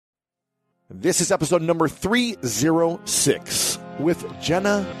This is episode number 306 with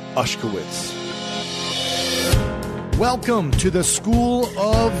Jenna Ushkowitz. Welcome to the School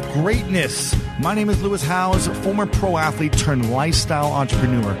of Greatness. My name is Lewis Howes, former pro athlete turned lifestyle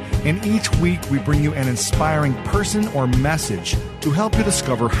entrepreneur. And each week we bring you an inspiring person or message to help you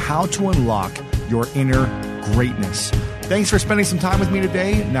discover how to unlock your inner greatness. Thanks for spending some time with me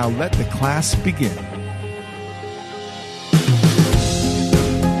today. Now let the class begin.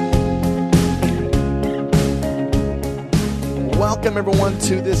 Welcome, everyone,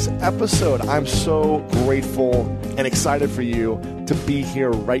 to this episode. I'm so grateful and excited for you to be here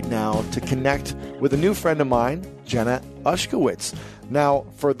right now to connect with a new friend of mine, Jenna Ushkowitz. Now,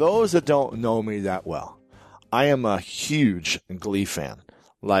 for those that don't know me that well, I am a huge Glee fan,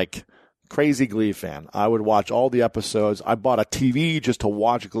 like crazy Glee fan. I would watch all the episodes. I bought a TV just to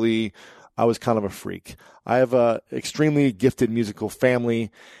watch Glee. I was kind of a freak. I have a extremely gifted musical family,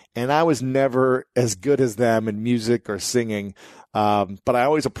 and I was never as good as them in music or singing, but I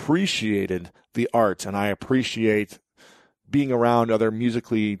always appreciated the art, and I appreciate being around other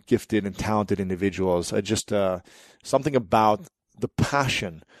musically gifted and talented individuals. Something about the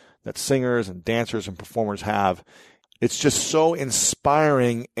passion that singers and dancers and performers have. It's just so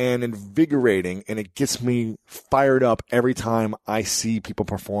inspiring and invigorating, and it gets me fired up every time I see people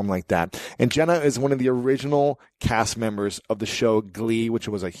perform like that. And Jenna is one of the original cast members of the show Glee, which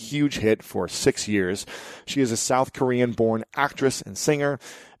was a huge hit for 6 years. She is a South Korean-born actress and singer,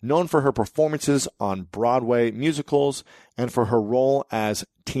 known for her performances on Broadway musicals and for her role as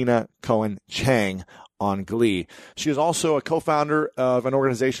Tina Cohen Chang on Glee. She is also a co-founder of an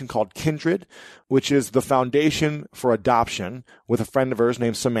organization called Kindred, which is the foundation for adoption, with a friend of hers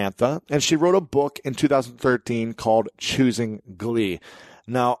named Samantha. And she wrote a book in 2013 called Choosing Glee.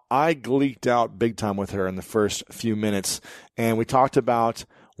 Now, I gleeked out big time with her in the first few minutes, and we talked about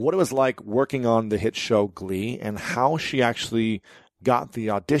what it was like working on the hit show Glee and how she actually got the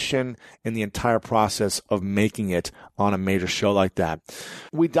audition and the entire process of making it on a major show like that.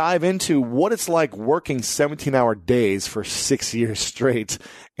 We dive into what it's like working 17-hour days for 6 years straight.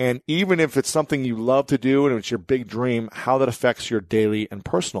 And even if it's something you love to do and it's your big dream, how that affects your daily and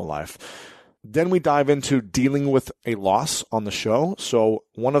personal life. Then we dive into dealing with a loss on the show. So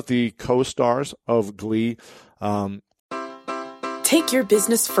one of the co-stars of Glee, Take your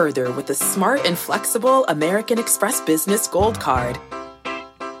business further with the smart and flexible American Express Business Gold Card.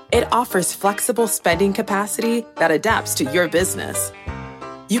 It offers flexible spending capacity that adapts to your business.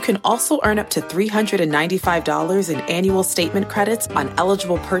 You can also earn up to $395 in annual statement credits on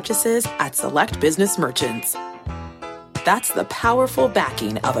eligible purchases at select business merchants. That's the powerful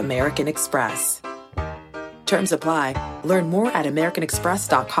backing of American Express. Terms apply. Learn more at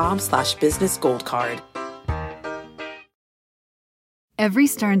americanexpress.com/business gold card. Every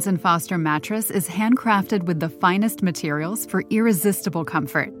Stearns & Foster mattress is handcrafted with the finest materials for irresistible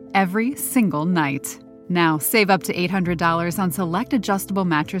comfort every single night. Now, save up to $800 on select adjustable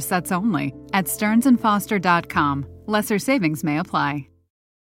mattress sets only at stearnsandfoster.com. Lesser savings may apply.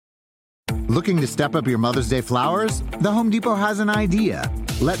 Looking to step up your Mother's Day flowers? The Home Depot has an idea.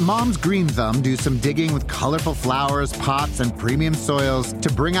 Let Mom's Green Thumb do some digging with colorful flowers, pots, and premium soils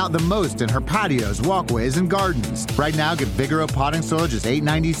to bring out the most in her patios, walkways, and gardens. Right now, get Vigoro potting soil just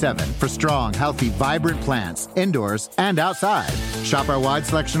 $8.97 for strong, healthy, vibrant plants, indoors and outside. Shop our wide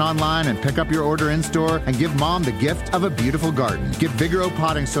selection online and pick up your order in-store and give Mom the gift of a beautiful garden. Get Vigoro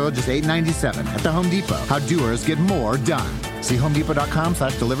potting soil just $8.97 at the Home Depot. How doers get more done. See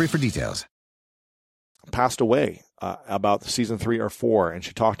homedepot.com/delivery for details. Passed away about season 3 or 4, and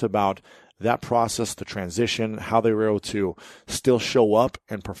she talked about that process, the transition, how they were able to still show up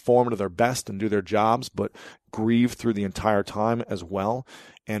and perform to their best and do their jobs, but grieve through the entire time as well,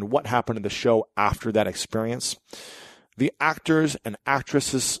 and what happened to the show after that experience. The actors and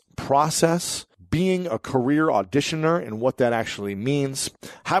actresses process, being a career auditioner and what that actually means,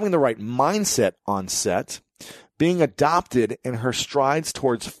 having the right mindset on set, being adopted in her strides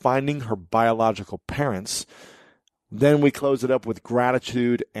towards finding her biological parents. Then we close it up with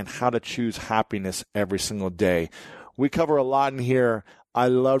gratitude and how to choose happiness every single day. We cover a lot in here. I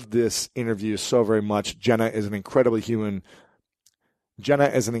love this interview so very much. Jenna is an incredibly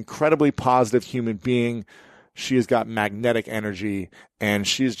positive human being. She has got magnetic energy, and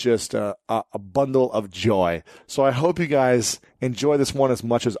she's just a bundle of joy. So I hope you guys enjoy this one as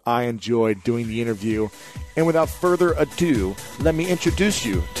much as I enjoyed doing the interview. And without further ado, let me introduce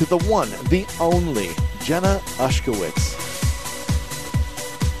you to the one, the only, Jenna Ushkowitz.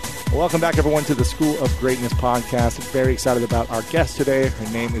 Welcome back, everyone, to the School of Greatness podcast. Very excited about our guest today.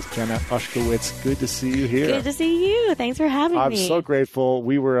 Her name is Jenna Ushkowitz. Good to see you here. Good to see you. Thanks for having me. I'm so grateful.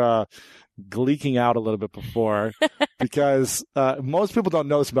 We were gleeking out a little bit before because most people don't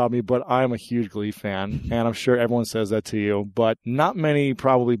know this about me, but I'm a huge Glee fan, and I'm sure everyone says that to you, but not many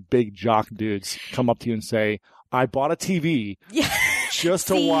probably big jock dudes come up to you and say, I bought a TV just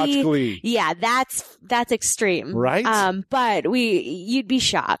to watch Glee. Yeah, that's extreme. Right? But you'd be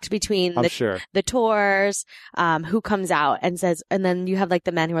shocked between the tours, who comes out and says, and then you have like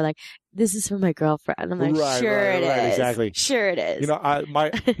the men who are like, this is for my girlfriend. I'm like, it is. Exactly. Sure it is. You know,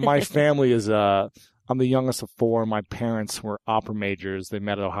 my family is, I'm the youngest of four. My parents were opera majors. They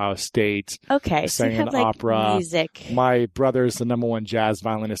met at Ohio State. Okay, so you have like opera. Music. My brother's the #1 jazz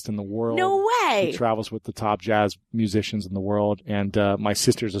violinist in the world. No way. He travels with the top jazz musicians in the world. And my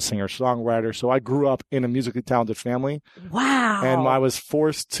sister's a singer-songwriter. So I grew up in a musically talented family. Wow. And I was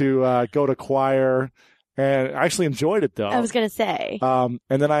forced to go to choir. And I actually enjoyed it, though. I was gonna say. And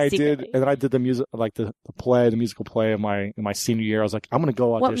then I did the music, like the musical play of my senior year. I was like, I'm gonna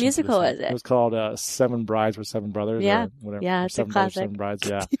go audition. What musical was it? It was called Seven Brides for Seven Brothers. Yeah, or whatever. Yeah, it's Seven a classic. Brothers,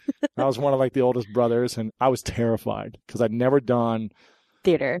 Seven Brides. Yeah, I was one of like the oldest brothers, and I was terrified because I'd never done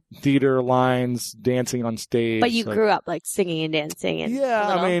theater lines, dancing on stage. But you grew up like singing and dancing. And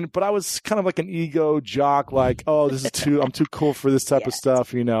I mean, but I was kind of like an ego jock, like, oh, I'm too cool for this type of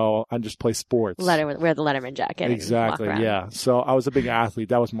stuff, you know. I just play sports. Wear the Letterman jacket. Exactly. Yeah. So I was a big athlete.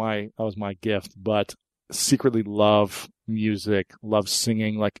 That was my gift, but secretly love music, love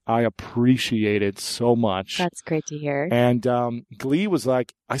singing. Like, I appreciate it so much. That's great to hear. And Glee was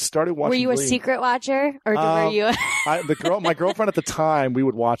like, I started watching. Were you Glee. a secret watcher, or were you? My girlfriend at the time, we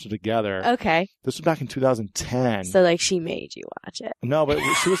would watch it together. Okay. This was back in 2010. So like, she made you watch it. No, but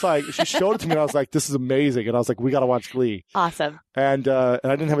she was like, she showed it to me, and I was like, this is amazing. And I was like, we got to watch Glee. Awesome. And I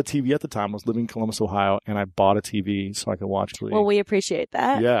didn't have a TV at the time. I was living in Columbus, Ohio, and I bought a TV so I could watch Glee. Well, we appreciate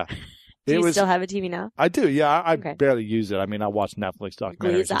that. Yeah. Do you still have a TV now? I do, yeah. I barely use it. I mean, I watch Netflix documentaries.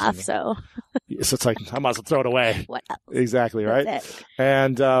 Glee's off, so. So it's like, I might as well throw it away. What else? Exactly, right? That's it.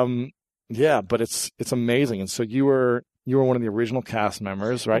 And, yeah, but it's amazing. And so you were one of the original cast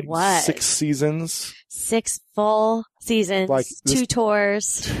members, right? What? 6 seasons. 6 full seasons. Like 2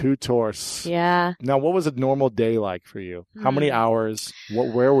 tours. 2 tours. Yeah. Now, what was a normal day like for you? How many hours?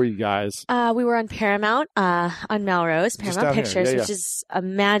 Where were you guys? We were on Paramount, on Melrose, Paramount Pictures, which is a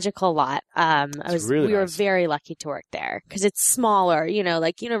magical lot. We were very lucky to work there because it's smaller, you know,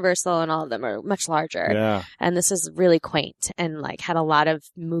 like Universal and all of them are much larger. Yeah. And this is really quaint and like had a lot of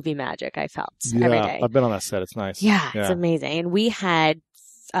movie magic, I felt, every day. I've been on that set. It's nice. Yeah, it's amazing. And we had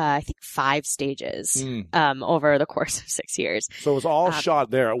I think 5 stages over the course of 6 years. So it was all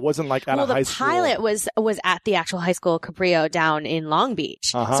shot there. It wasn't like at a high school. Well, the pilot was at the actual high school Cabrillo down in Long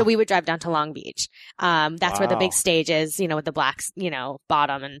Beach. So we would drive down to Long Beach. That's where the big stage is, you know, with the black, you know,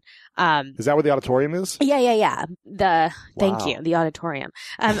 bottom and Is that where the auditorium is? Yeah. Thank you, the auditorium.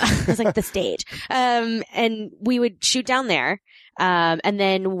 It was like the stage. And we would shoot down there. And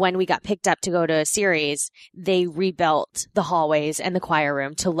then when we got picked up to go to a series, they rebuilt the hallways and the choir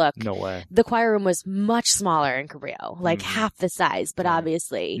room to look. No way. The choir room was much smaller in Cabrillo, like half the size, but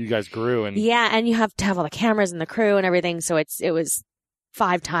obviously. You guys grew and. Yeah, and you have to have all the cameras and the crew and everything, so it was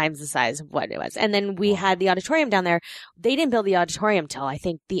 5 times the size of what it was. And then we had the auditorium down there. They didn't build the auditorium till I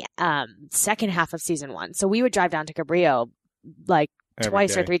think the second half of season 1. So we would drive down to Cabrillo like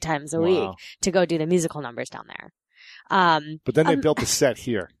twice or 3 times a week to go do the musical numbers down there. But then they built the set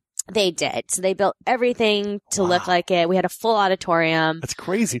here. They did. So they built everything to look like it. We had a full auditorium. That's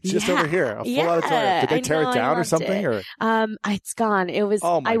crazy. It's just over here. A full auditorium. Did they tear it down or something? Or? It's gone. It was,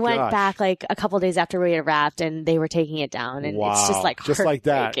 I went back like a couple days after we had wrapped and they were taking it down and it's just like like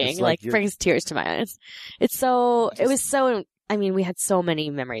that. It's like brings tears to my eyes. I mean, we had so many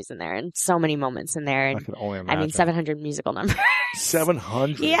memories in there and so many moments in there. And, I can only imagine. I mean, 700 musical numbers.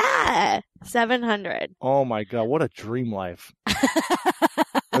 700? Yeah. 700. Oh my God. What a dream life.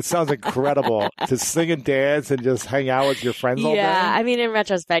 That sounds incredible. To sing and dance and just hang out with your friends all day. Yeah. I mean, in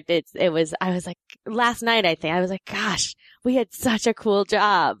retrospect, I was like, last night, I think, I was like, gosh, we had such a cool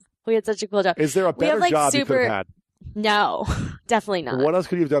job. Is there a better job you could have had? No, definitely not. What else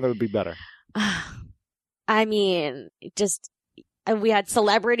could you have done that would be better? I mean, and we had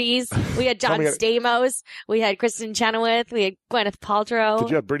celebrities. We had John Stamos. We had Kristen Chenoweth. We had Gwyneth Paltrow. Did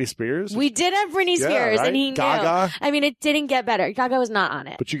you have Britney Spears? We did have Britney Spears, right? And he Gaga. knew. I mean, it didn't get better. Gaga was not on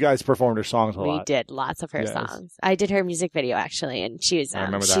it. But you guys performed her songs a lot. We did lots of her songs. I did her music video actually, and she's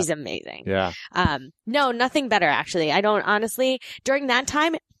amazing. Yeah. No, nothing better actually. I don't honestly. During that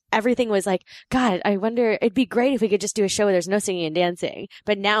time, everything was like, God, I wonder. It'd be great if we could just do a show where there's no singing and dancing.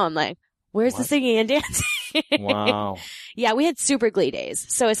 But now I'm like, where's the singing and dancing? Wow. Yeah, we had Super Glee days.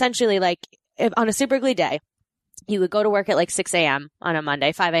 So essentially, like, on a Super Glee day, You would go to work at like 6 a.m. on a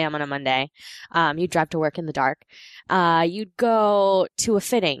Monday, 5 a.m. on a Monday. You'd drive to work in the dark. You'd go to a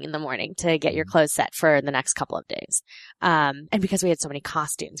fitting in the morning to get your clothes set for the next couple of days. And because we had so many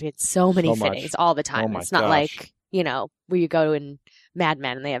costumes, we had so many fittings all the time. It's not like, you know, where you go in Mad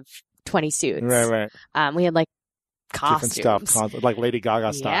Men and they have 20 suits. Right. We had like costumes. Different stuff, like Lady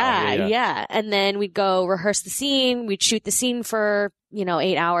Gaga style. Yeah. And then we'd go rehearse the scene. We'd shoot the scene for,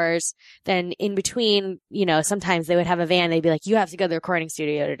 8 hours. Then in between, sometimes they would have a van. They'd be like, you have to go to the recording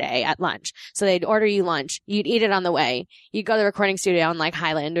studio today at lunch. So they'd order you lunch. You'd eat it on the way. You'd go to the recording studio in like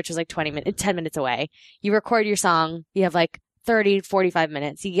Highland, which was like 10 minutes away. You record your song. You have like 30, 45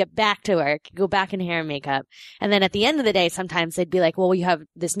 minutes. You get back to work, you go back in hair and makeup. And then at the end of the day, sometimes they'd be like, well, you have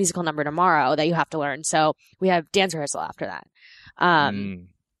this musical number tomorrow that you have to learn. So we have dance rehearsal after that.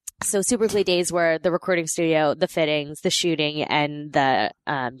 So Super Glee days were the recording studio, the fittings, the shooting, and the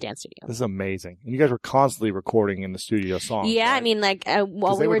dance studio. This is amazing. And you guys were constantly recording in the studio songs. Yeah, right? I mean, like,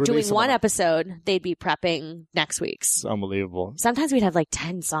 while we were doing one episode, they'd be prepping next week's. It's unbelievable. Sometimes we'd have like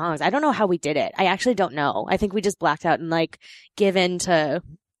 10 songs. I don't know how we did it. I actually don't know. I think we just blacked out and like give in to,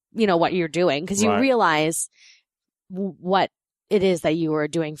 what you're doing. Because you realize what it is that you were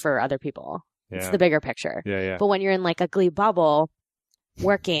doing for other people. Yeah. It's the bigger picture. Yeah. But when you're in like a Glee bubble,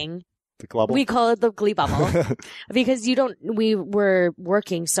 working, we call it the Glee bubble because we were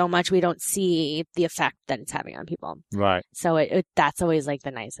working so much we don't see the effect that it's having on people. Right. So that's always like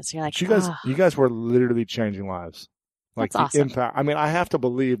the nicest. You're like, you guys were literally changing lives. Like that's the awesome. impact. I mean, I have to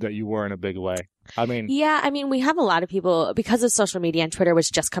believe that you were in a big way. I mean, yeah. I mean, we have a lot of people because of social media and Twitter was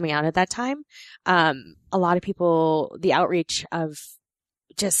just coming out at that time. A lot of people, the outreach of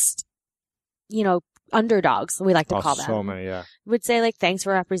just, underdogs, we like to call them. So many, yeah. Would say like, thanks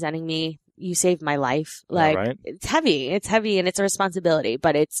for representing me. You saved my life. Like, right? It's heavy and it's a responsibility,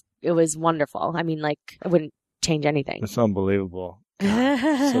 but it was wonderful. I mean, like, I wouldn't change anything. It's unbelievable.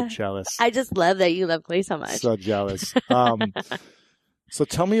 God, so jealous. I just love that you love Glee so much. So jealous. So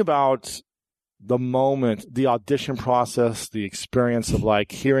tell me about the moment, the audition process, the experience of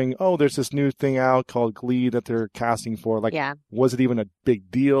like hearing, oh, there's this new thing out called Glee that they're casting for. Like, was it even a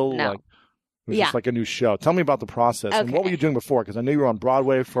big deal? No. Like, it was just like a new show. Tell me about the process. And what were you doing before? Because I knew you were on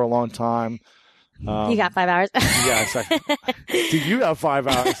Broadway for a long time. You got 5 hours? Yeah, exactly. Do you have 5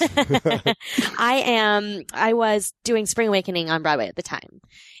 hours? I was doing Spring Awakening on Broadway at the time.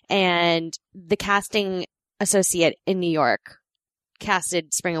 And the casting associate in New York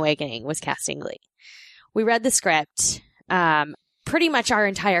casted Spring Awakening, was casting Glee. We read the script. Pretty much our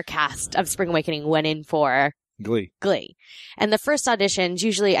entire cast of Spring Awakening went in for Glee. And the first auditions,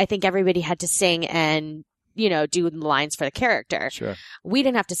 usually I think everybody had to sing and, do the lines for the character. Sure. We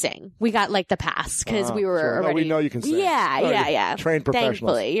didn't have to sing. We got like the pass because we were already. No, we know you can sing. Yeah. Trained professionals.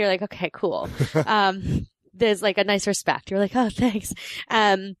 Thankfully. You're like, okay, cool. There's like a nice respect. You're like, oh, thanks.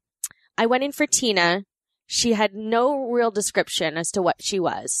 I went in for Tina. She had no real description as to what she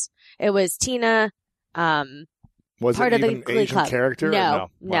was. It was Tina, was part it of the even Glee Asian Club. character? No.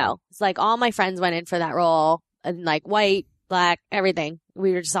 Wow. It's like all my friends went in for that role and like white, black, everything.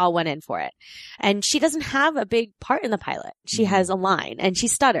 We just all went in for it. And she doesn't have a big part in the pilot. She has a line and she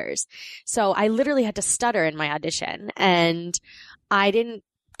stutters. So I literally had to stutter in my audition and I didn't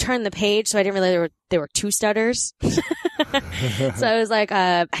turn the page. So I didn't realize there were two stutters. So I was like,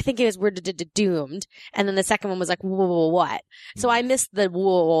 I think it was we're doomed. And then the second one was like, what? So I missed the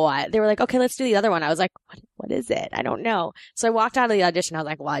what. They were like, okay, let's do the other one. I was like, what is it? I don't know. So I walked out of the audition. I was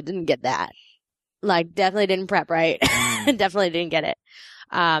like, well, I didn't get that. Like, definitely didn't prep right. Definitely didn't get it.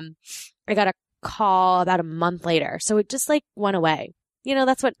 I got a call about a month later. So it just like went away.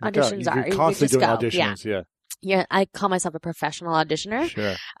 That's what auditions are. You're constantly doing auditions. Yeah. Yeah. I call myself a professional auditioner.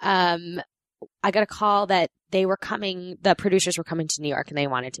 Sure. I got a call that the producers were coming to New York and they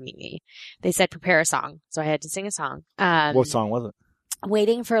wanted to meet me. They said, prepare a song. So I had to sing a song. What song was it?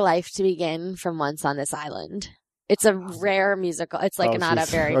 Waiting for Life to Begin from Once on This Island. It's a rare musical. It's like not a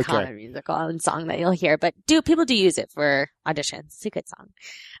very common musical and song that you'll hear, but people do use it for auditions. It's a good song.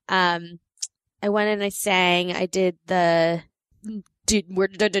 I went and I sang. I did we're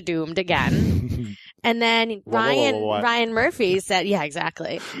doomed again. And then Ryan Murphy said, yeah,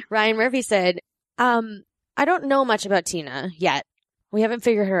 exactly. Ryan Murphy said, I don't know much about Tina yet. We haven't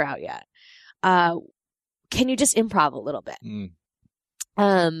figured her out yet. Can you just improv a little bit?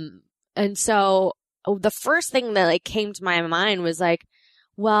 And so the first thing that like came to my mind was like,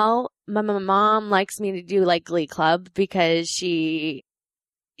 well, my mom likes me to do like Glee Club because she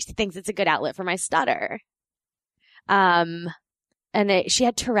thinks it's a good outlet for my stutter. And she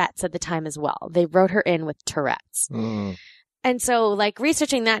had Tourette's at the time as well. They wrote her in with Tourette's. And so like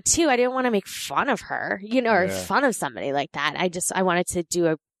researching that too, I didn't want to make fun of her, or fun of somebody like that. I wanted to do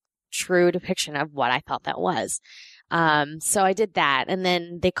a true depiction of what I felt that was. So I did that, and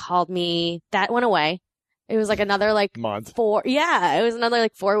then they called me. That went away. It was like another like month. It was another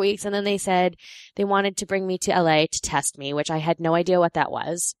like 4 weeks. And then they said they wanted to bring me to LA to test me, which I had no idea what that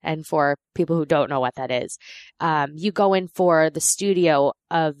was. And for people who don't know what that is, you go in for the studio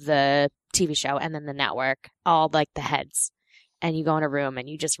of the TV show and then the network, all like the heads. And you go in a room and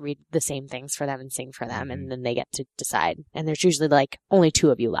you just read the same things for them and sing for them. And then they get to decide. And there's usually like only 2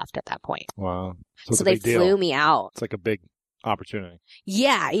 of you left at that point. Wow. So they flew me out. It's like a big opportunity.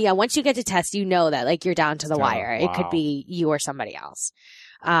 Yeah. Once you get to test, that like you're down to the wire. Wow. It could be you or somebody else.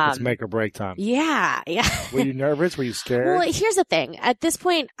 It's make or break time. Yeah. Were you nervous? Were you scared? Well, here's the thing. At this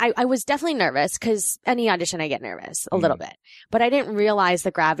point, I was definitely nervous because any audition I get nervous a little bit, but I didn't realize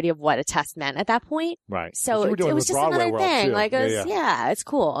the gravity of what a test meant at that point. Right. So it was just Broadway another thing. Too. Like it was, it's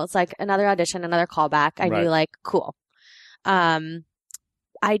cool. It's like another audition, another callback. I knew like cool.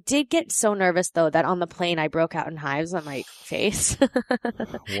 I did get so nervous, though, that on the plane, I broke out in hives on my face.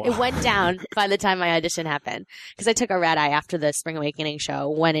 It went down by the time my audition happened. Because I took a red eye after the Spring Awakening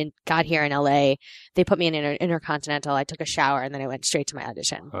show. When it got here in LA, they put me in Intercontinental. I took a shower, and then I went straight to my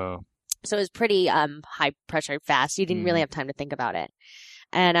audition. Oh. So it was pretty high pressure, fast. You didn't really have time to think about it.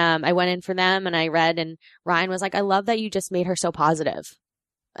 And I went in for them, and I read, and Ryan was like, I love that you just made her so positive.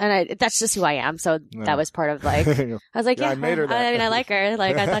 And that's just who I am. So that was part of like, I was like, I made her that. I mean, I like her.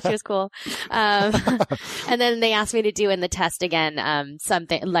 Like, I thought she was cool. And then they asked me to do in the test again,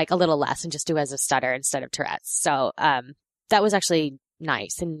 something like a little less and just do as a stutter instead of Tourette's. So, that was actually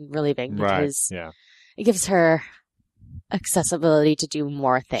nice and relieving because it gives her accessibility to do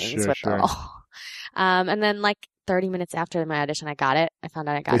more things with the role. And then like 30 minutes after my audition, I got it. I found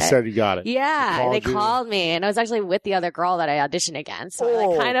out I got it. They said you got it. Yeah, they called me, and I was actually with the other girl that I auditioned against.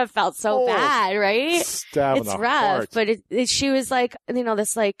 So I kind of felt so bad, right? It's rough, but she was like,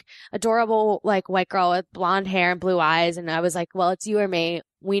 this like adorable like white girl with blonde hair and blue eyes, and I was like, well, it's you or me.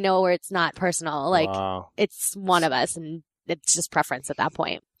 We know where it's not personal. Like it's one of us, and it's just preference at that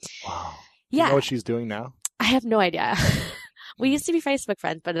point. Wow. Yeah. You know what she's doing now? I have no idea. We used to be Facebook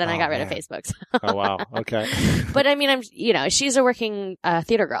friends, but then I got rid of Facebook. Oh, wow. Okay. But I mean, she's a working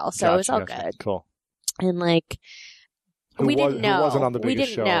theater girl, so it's all good. Cool. And like, we didn't know. Who wasn't on the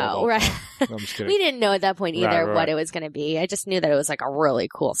biggest show. We didn't know, right? No, I'm just kidding. We didn't know at that point either what it was going to be. I just knew that it was like a really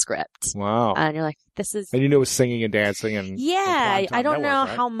cool script. Wow. And you're like, this is... And you knew it was singing and dancing and... Yeah. I don't know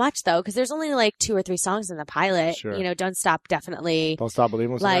how much though, because there's only like 2 or 3 songs in the pilot. Sure. Don't Stop definitely... Don't Stop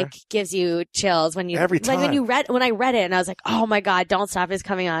Believing was like gives you chills when you... Every time. Like when I read it and I was like, oh my God, Don't Stop is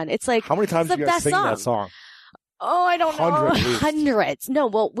coming on. It's like... How many times did you guys sing that song? Oh, I don't know. Hundreds. No,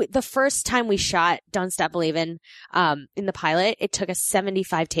 well, the first time we shot Don't Stop Believin', in the pilot, it took us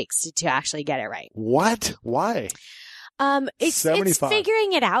 75 takes to actually get it right. What? Why? It's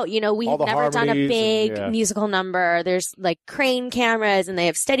figuring it out. We had never done a big musical number. There's like crane cameras and they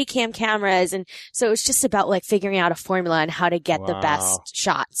have Steadicam cameras. And so it was just about like figuring out a formula and how to get the best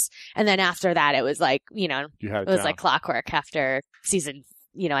shots. And then after that, it was like, it was like clockwork after season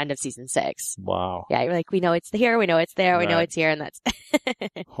end of season 6. Wow. Yeah, you're like, we know it's here, we know it's there, we know it's here, and that's...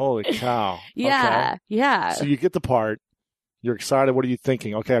 Holy cow. Yeah, okay. Yeah. So you get the part, you're excited, what are you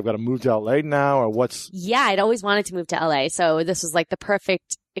thinking? Okay, I've got to move to LA now, or what's... Yeah, I'd always wanted to move to LA, so this was like the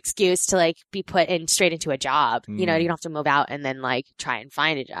perfect excuse to like be put straight into a job. You don't have to move out and then like try and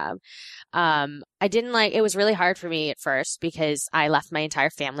find a job. I didn't it was really hard for me at first because I left my entire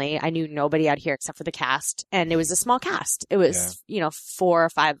family. I knew nobody out here except for the cast, and it was a small cast. It was, 4 or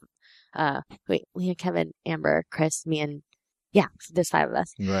 5, Leah, Kevin, Amber, Chris, me, and there's 5 of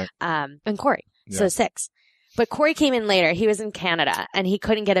us. Right. And Corey. So 6. But Corey came in later. He was in Canada and he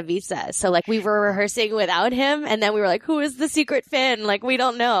couldn't get a visa. So like we were rehearsing without him, and then we were like, who is the secret Finn? Like we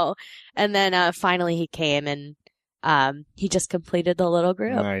don't know. And then finally he came and he just completed the little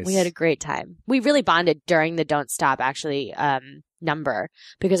group. Nice. We had a great time. We really bonded during the Don't Stop actually number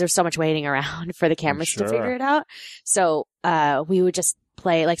because there's so much waiting around for the cameras to figure it out. So we would just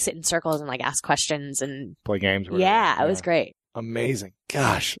play, like sit in circles and like ask questions and play games. Yeah, it was great. Amazing.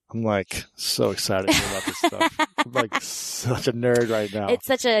 Gosh, I'm like so excited to hear about this stuff. I'm like such a nerd right now. It's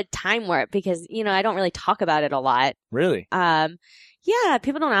such a time warp because, I don't really talk about it a lot. Really? Yeah,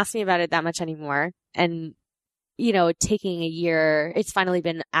 people don't ask me about it that much anymore. And, taking a year, it's finally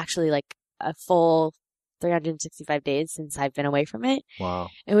been actually like a full 365 days since I've been away from it. Wow.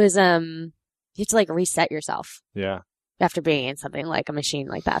 It was, you have to like reset yourself. Yeah. after being in something like a machine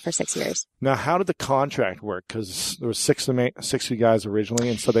like that for 6 years. Now, how did the contract work? Because there were six of you guys originally,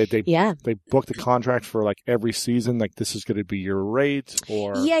 and so they booked the contract for like every season. Like, this is going to be your rate,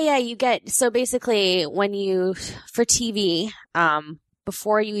 or yeah. You get so basically for TV,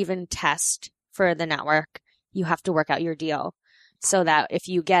 before you even test for the network, you have to work out your deal. So that if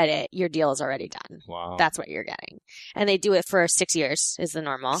you get it, your deal is already done. Wow. That's what you're getting. And they do it for 6 years is the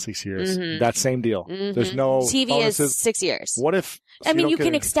normal. 6 years. Mm-hmm. That same deal. Mm-hmm. There's no TV bonuses. is 6 years. What if... I mean, you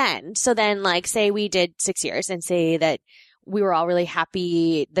can extend. So then, like, say we did 6 years and say that we were all really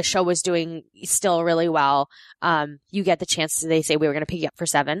happy. The show was doing still really well. You get the chance to, they say we were going to pick you up for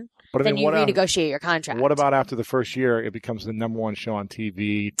 7. But then you renegotiate your contract. What about after the first year, it becomes the number one show on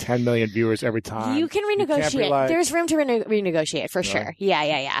TV, 10 million viewers every time? You can renegotiate. There's room to renegotiate for sure.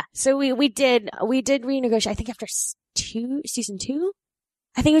 Yeah. So we did renegotiate, I think after season 2?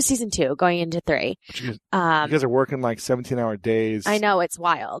 I think it was season 2 going into 3. You guys are working like 17-hour days. I know. It's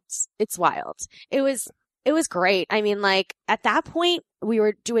wild. It was great. I mean, like at that point we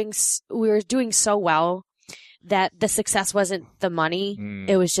were doing so well that the success wasn't the money.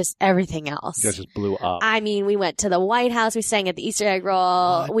 It was just everything else. You guys just blew up. I mean, we went to the White House. We sang at the Easter egg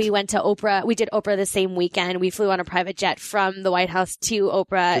roll. What? We went to Oprah. We did Oprah the same weekend. We flew on a private jet from the White House to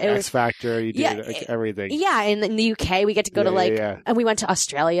Oprah. X Factor. You did everything. Yeah. In the UK, we get to go to and we went to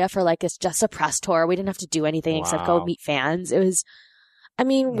Australia for like just a press tour. We didn't have to do anything except go meet fans. It was, I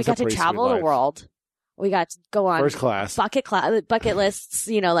mean, we got to travel the world. We got to go on first class bucket lists,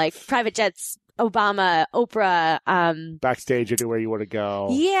 like private jets, Obama, Oprah, backstage anywhere you want to go.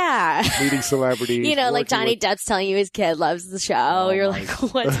 Yeah. Meeting celebrities. Like Johnny Depp's telling you his kid loves the show. You're like,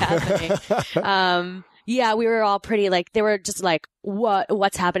 what's happening? Yeah, we were all pretty like, they were just like,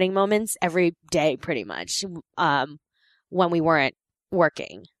 what's happening moments every day pretty much, when we weren't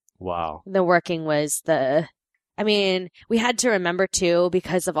working. Wow. The working was we had to remember too,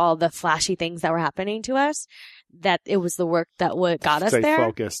 because of all the flashy things that were happening to us, that it was the work that got us there. Stay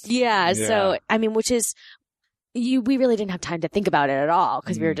focused. Yeah. So, which is, we really didn't have time to think about it at all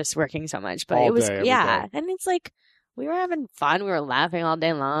because we were just working so much. But it was, day. And it's like, we were having fun. We were laughing all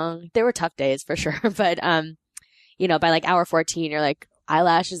day long. There were tough days for sure. But, by like hour 14, you're like,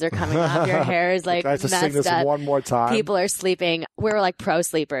 eyelashes are coming off. Your hair is like messed sing this up. One more time. People are sleeping. We were like pro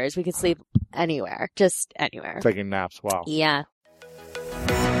sleepers. We could sleep anywhere, just anywhere. Taking naps. Wow. Yeah.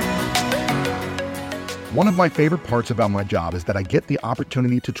 One of my favorite parts about my job is that I get the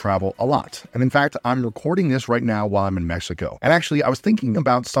opportunity to travel a lot. And in fact, I'm recording this right now while I'm in Mexico. And actually, I was thinking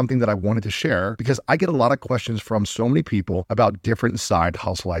about something that I wanted to share because I get a lot of questions from so many people about different side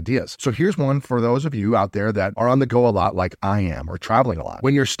hustle ideas. So here's one for those of you out there that are on the go a lot like I am, or traveling a lot.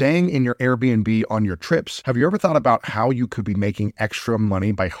 When you're staying in your Airbnb on your trips, have you ever thought about how you could be making extra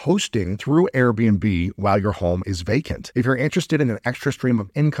money by hosting through Airbnb while your home is vacant? If you're interested in an extra stream of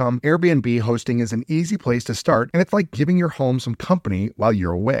income, Airbnb hosting is an easy place to start, and it's like giving your home some company while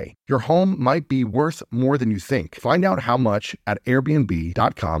you're away. Your home might be worth more than you think. Find out how much at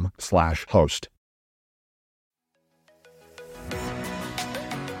airbnb.com/host.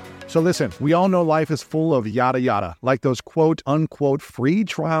 So listen, we all know life is full of yada yada, like those quote unquote free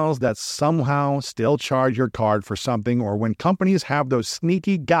trials that somehow still charge your card for something, or when companies have those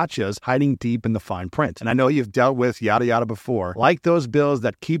sneaky gotchas hiding deep in the fine print. And I know you've dealt with yada yada before, like those bills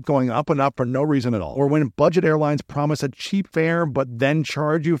that keep going up and up for no reason at all, or when budget airlines promise a cheap fare but then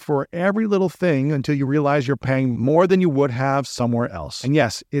charge you for every little thing until you realize you're paying more than you would have somewhere else. And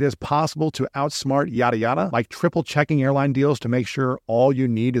yes, it is possible to outsmart yada yada, like triple checking airline deals to make sure all you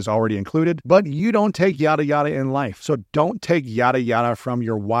need is already included, but you don't take yada yada in life. So don't take yada yada from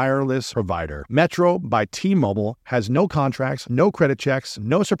your wireless provider. Metro by T-Mobile has no contracts, no credit checks,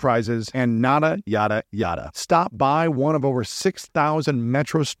 no surprises, and nada yada yada. Stop by one of over 6,000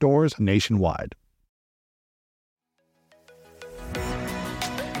 Metro stores nationwide.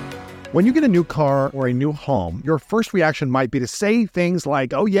 When you get a new car or a new home, your first reaction might be to say things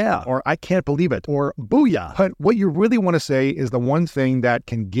like, oh yeah, or I can't believe it, or booyah. But what you really want to say is the one thing that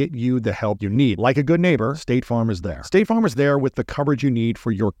can get you the help you need. Like a good neighbor, State Farm is there. State Farm is there with the coverage you need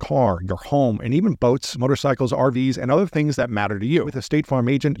for your car, your home, and even boats, motorcycles, RVs, and other things that matter to you. With a State Farm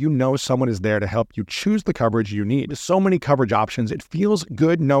agent, you know someone is there to help you choose the coverage you need. With so many coverage options, it feels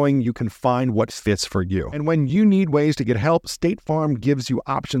good knowing you can find what fits for you. And when you need ways to get help, State Farm gives you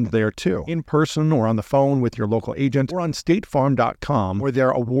options there too. In person or on the phone with your local agent, or on statefarm.com, where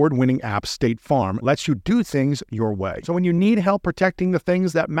their award-winning app State Farm lets you do things your way. So when you need help protecting the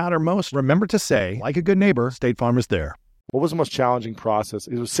things that matter most, remember to say, like a good neighbor, State Farm is there. What was the most challenging process?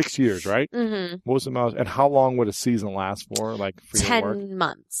 It was 6 years, right? Mm-hmm. What was the most, and how long would a season last for? Like for 10 your work?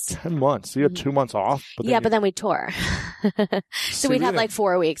 months. 10 months. So you had 2 months off? But then we tour. So we'd have like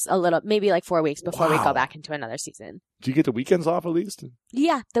 4 weeks, maybe like 4 weeks before we go Wow. back into another season. Do you get the weekends off at least?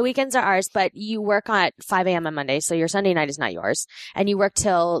 Yeah, the weekends are ours, but you work at 5 a.m. on Monday, so your Sunday night is not yours. And you work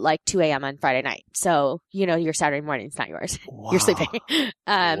till like 2 a.m. on Friday night. So, your Saturday morning is not yours. Wow. You're sleeping.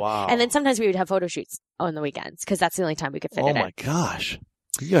 Wow. And then sometimes we would have photo shoots on the weekends because that's the only time we could fit it in. Oh my gosh.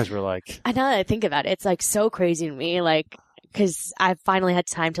 You guys were like... I know that I think about it. It's like so crazy to me, like, because I finally had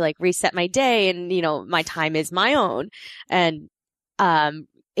time to like reset my day and, my time is my own. And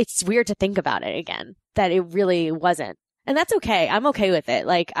it's weird to think about it again, that it really wasn't. And that's okay. I'm okay with it.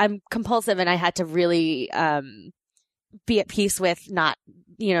 Like, I'm compulsive and I had to really be at peace with not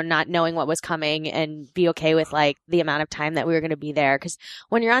knowing what was coming and be okay with like the amount of time that we were going to be there. Because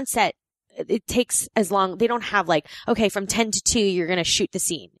when you're on set, it takes as long. They don't have like, okay, from 10 to 2, you're going to shoot the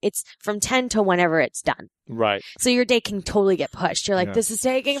scene. It's from 10 to whenever it's done. Right. So your day can totally get pushed. You're like, this is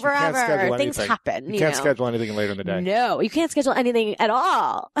taking forever. Things happen. You can't schedule anything later in the day. No, you can't schedule anything at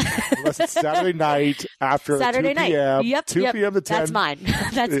all. Unless it's Saturday night after Saturday 2 night. p.m. Yep. 2 p.m. to 10. That's mine.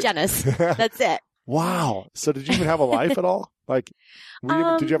 That's Jenna's. That's it. Wow. So did you even have a life at all? Like,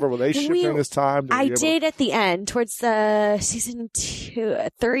 did you have a relationship during this time? I did at the end, towards the season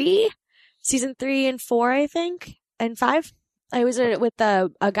 3 and 4, I think, and 5. I was with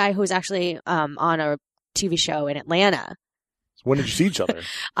a guy who was actually on a TV show in Atlanta. When did you see each other?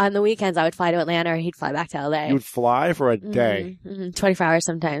 On the weekends, I would fly to Atlanta, or he'd fly back to LA. You would fly for a day? 24 hours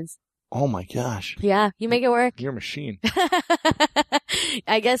sometimes. Oh my gosh. Yeah, you make it work. You're a machine.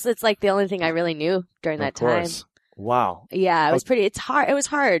 I guess it's like the only thing I really knew during that time. Wow. Yeah, it was it's hard. It was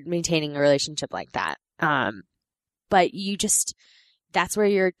hard maintaining a relationship like that. But that's where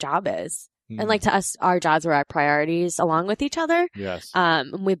your job is. And like to us, our jobs were our priorities along with each other. Yes.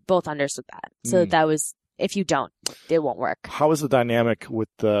 And we both understood that. So that was, if you don't, it won't work. How was the dynamic with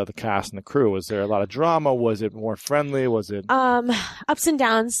the cast and the crew? Was there a lot of drama? Was it more friendly? Was it? Ups and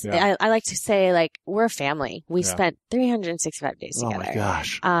downs. Yeah. I like to say, like, we're a family. We spent 365 days together. Oh my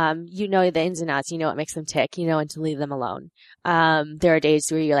gosh. You know the ins and outs. You know what makes them tick. You know when to leave them alone. There are days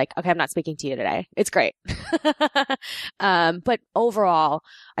where you're like, okay, I'm not speaking to you today. It's great. But overall,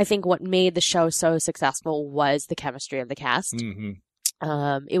 I think what made the show so successful was the chemistry of the cast.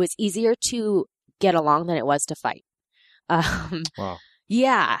 Mm-hmm. It was easier to get along than it was to fight. Wow.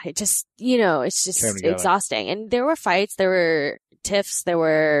 Yeah, it just, it's just exhausting. And there were fights, there were tiffs, there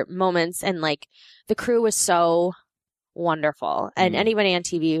were moments, and like the crew was so wonderful. And anybody on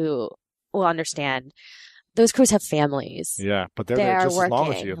TV who will understand, those crews have families. Yeah, but they're there just as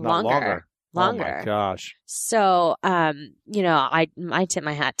long as you, not longer. Longer. Oh my gosh. So, I tip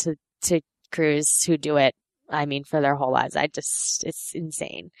my hat to crews who do it. I mean, for their whole lives. It's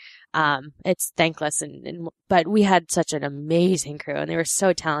insane. It's thankless but we had such an amazing crew and they were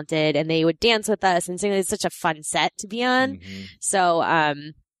so talented and they would dance with us and sing. It was such a fun set to be on. Mm-hmm. So,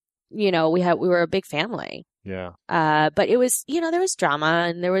 we were a big family. Yeah. But it was, there was drama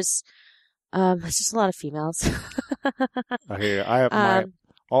and there was, it's just a lot of females. I hear you. I have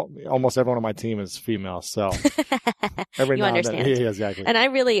almost everyone on my team is female, so every you now understand. And then, yeah, exactly. And I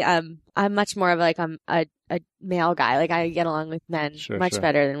really, I'm much more of like a male guy. Like I get along with men much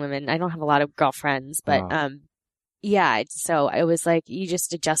better than women. I don't have a lot of girlfriends, but yeah. So it was like you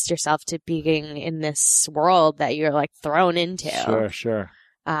just adjust yourself to being in this world that you're like thrown into. Sure.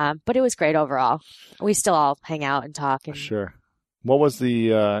 But it was great overall. We still all hang out and talk. And... Sure. What was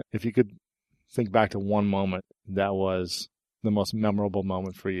the if you could think back to one moment that was the most memorable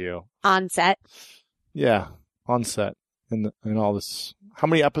moment for you on set? Yeah, on set and all this. How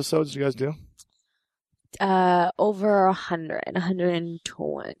many episodes do you guys do? Over 100,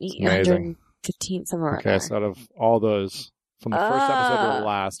 120, 115, somewhere. Okay, so out of all those, from the first episode to the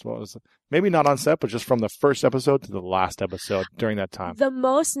last, what was it? Maybe not on set, but just from the first episode to the last episode during that time? The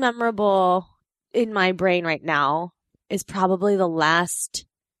most memorable in my brain right now is probably the last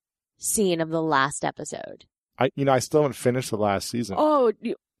scene of the last episode. I still haven't finished the last season. Oh,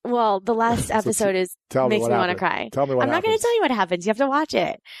 well, the last episode makes me want to cry. Tell me what happens. I'm not going to tell you what happens. You have to watch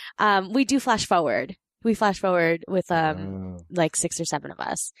it. We do flash forward. We flash forward with like 6 or 7 of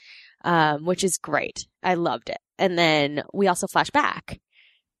us, which is great. I loved it. And then we also flash back.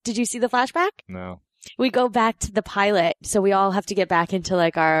 Did you see the flashback? No. We go back to the pilot, so we all have to get back into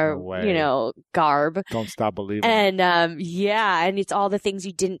like our, garb. Don't stop believing. And and it's all the things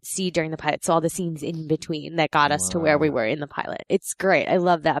you didn't see during the pilot. So all the scenes in between that got us to where we were in the pilot. It's great. I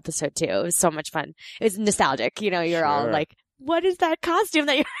love that episode too. It was so much fun. It was nostalgic. You're all like, what is that costume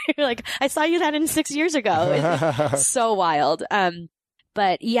that you're like? I saw you that in 6 years ago. It's so wild.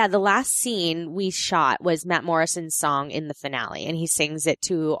 But yeah, the last scene we shot was Matt Morrison's song in the finale, and he sings it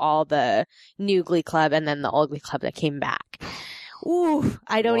to all the new Glee Club and then the old Glee Club that came back. Ooh,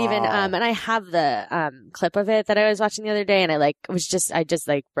 I don't even, and I have the, clip of it that I was watching the other day, and I just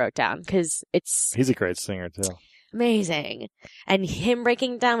broke down because he's a great singer too. Amazing. And him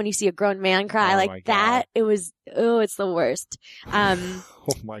breaking down when you see a grown man cry like that, it was, it's the worst.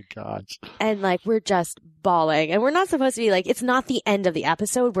 Oh my gosh. And like, we're just bawling, and we're not supposed to be like, it's not the end of the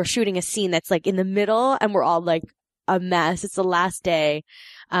episode. We're shooting a scene that's like in the middle, and we're all like a mess. It's the last day.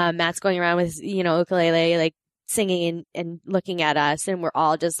 Matt's going around with, ukulele, like, singing and looking at us, and we're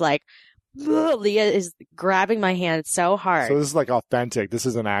all just like, Leah is grabbing my hand so hard. So this is like authentic. This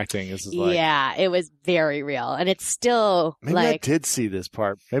isn't acting. This is like, yeah, it was very real, and it's still maybe like, I did see this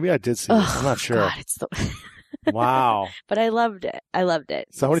part. Maybe I did see this. I'm not sure. God, Wow. But I loved it.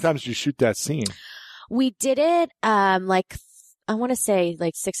 So how many times did you shoot that scene? We did it like, I want to say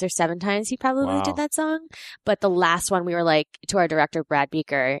like 6 or 7 times he probably did that song. But the last one, we were like, to our director, Brad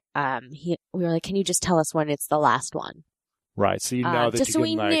Beaker, we were like, can you just tell us when it's the last one? Right. So that just you so can,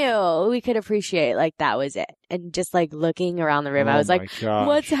 we like, knew we could appreciate like that was it. And just like looking around the room, I was like, gosh.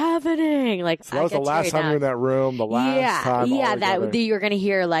 what's happening? Like, so that was the last time you were in that room, the last time. Yeah, that you're going to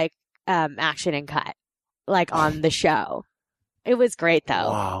hear like action and cut like on the show. It was great though.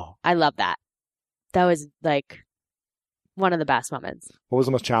 Wow. I love that. That was like one of the best moments. What was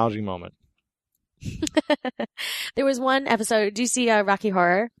the most challenging moment? There was one episode. Do you see Rocky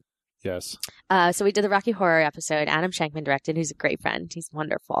Horror? Yes. So we did the Rocky Horror episode. Adam Shankman directed, who's a great friend. He's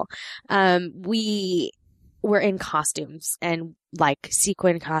wonderful. We were in costumes and like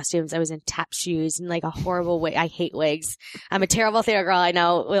sequin costumes. I was in tap shoes and like a horrible wig. I hate wigs. I'm a terrible theater girl. I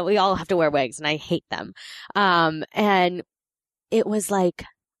know we all have to wear wigs and I hate them. And it was like,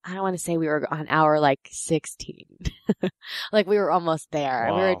 I don't want to say we were on hour like 16. Like we were almost there.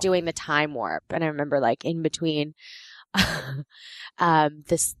 Wow. We were doing the time warp. And I remember like in between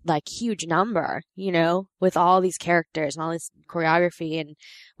this like huge number, with all these characters and all this choreography. And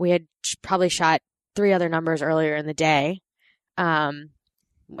we had probably shot 3 other numbers earlier in the day, and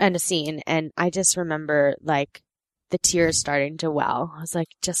a scene. And I just remember like the tears starting to well. I was like,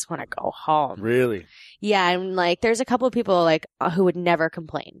 just want to go home. Really? Yeah. And like, there's a couple of people like who would never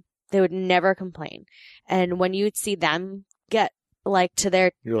complain. They would never complain. And when you'd see them get like to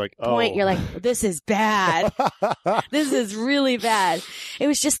their point, you're like, this is bad. This is really bad. It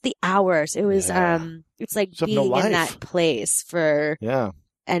was just the hours. It was, it's like being in that place for,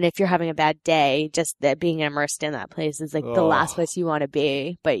 and if you're having a bad day, just that being immersed in that place is like the last place you want to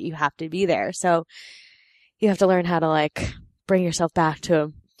be, but you have to be there. So you have to learn how to like bring yourself back to a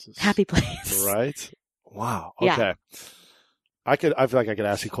happy place. Right? Wow. Okay. Yeah. I feel like I could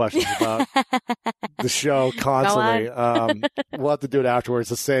ask you questions about the show constantly. We'll have to do it afterwards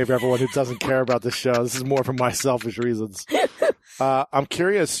to save everyone who doesn't care about the show. This is more for my selfish reasons. I'm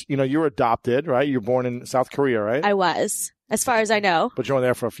curious, you were adopted, right? You were born in South Korea, right? I was, as far as I know. But you were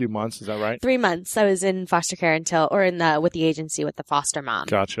there for a few months, is that right? 3 months. I was in foster care with the agency with the foster mom.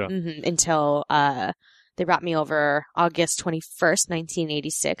 Gotcha. Until they brought me over August 21st,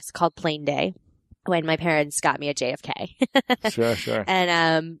 1986, called Plane Day, when my parents got me a JFK. Sure.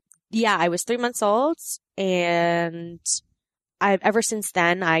 And I was 3 months old, and ever since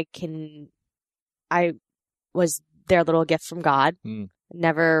then I was their little gift from God.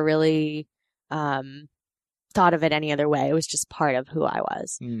 Never really thought of it any other way. It was just part of who I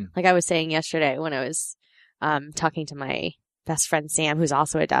was. Like I was saying yesterday when I was talking to my best friend Sam, who's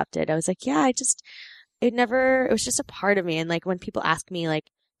also adopted, I was like, yeah, it was just a part of me. And like when people ask me like,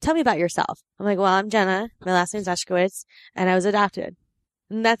 tell me about yourself, I'm like, well, I'm Jenna. My last name's Ushkowitz, and I was adopted.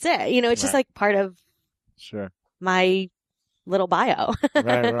 And that's it. It's just like part of my little bio.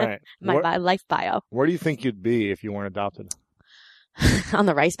 Right. My life bio. Where do you think you'd be if you weren't adopted? On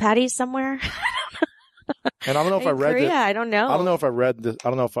the rice paddies somewhere. And I don't know if I read Korea, I don't know. I don't know if I read this. I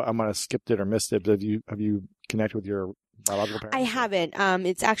don't know if I might have skipped it or missed it. But have you connected with your biological parents? I haven't.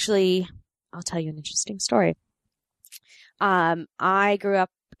 It's actually, I'll tell you an interesting story. I grew up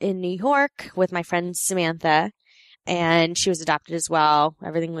in New York with my friend Samantha, and she was adopted as well.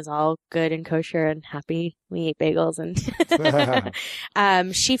 Everything was all good and kosher and happy. We ate bagels, and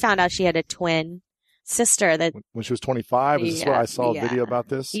she found out she had a twin sister that when she was 25. Is this where I saw a video about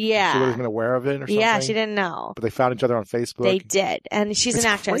this? Yeah, she wasn't even aware of it or something. Yeah, she didn't know. But they found each other on Facebook. They did, and she's an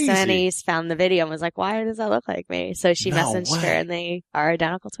actress. Crazy. And he found the video and was like, "Why does that look like me?" So she messaged her, and they are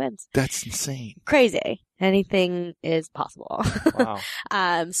identical twins. That's insane. Crazy. Anything is possible. Wow.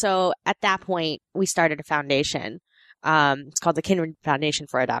 So at that point, we started a foundation. It's called the Kindred Foundation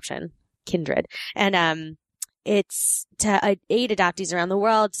for Adoption. Kindred. And it's to aid adoptees around the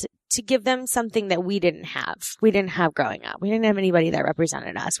world to give them something that we didn't have. We didn't have growing up. We didn't have anybody that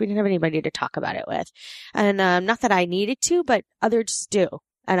represented us. We didn't have anybody to talk about it with. And not that I needed to, but others do.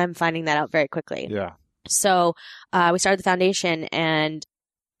 And I'm finding that out very quickly. Yeah. So we started the foundation, and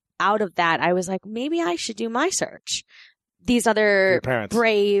out of that, I was like, maybe I should do my search. These other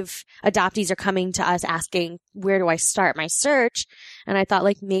brave adoptees are coming to us asking, where do I start my search? And I thought,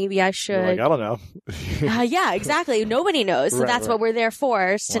 like, maybe I should. You're like, I don't know. Yeah, exactly. Nobody knows. So that's what we're there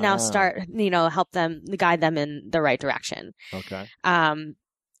for, is to now start, help them, guide them in the right direction. Okay.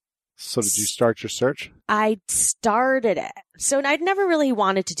 So did you start your search? I started it. So I'd never really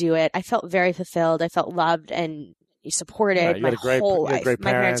wanted to do it. I felt very fulfilled. I felt loved and supported my whole life. My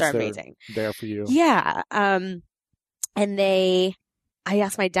parents are amazing. There for you. Yeah. And I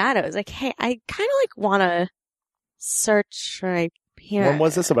asked my dad, I was like, hey, I kind of want to search for my parents. When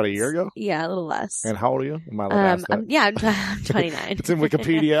was this? About a year ago? Yeah, a little less. And how old are you? Am I allowed to ask that? I'm 29. It's in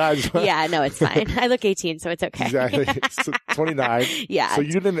Wikipedia. Yeah, no, it's fine. I look 18, so it's okay. Exactly. So 29. Yeah. So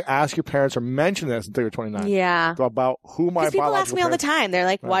you didn't ask your parents or mention this until you were 29. Yeah. So about who my biological people ask me all the time. They're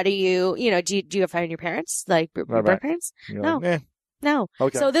like, why do you, do you find your parents? Like, your birth parents? No. Like, No.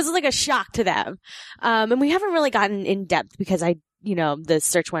 Okay. So this is like a shock to them. And we haven't really gotten in depth because the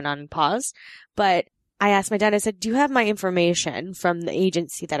search went on pause. But I asked my dad, I said, do you have my information from the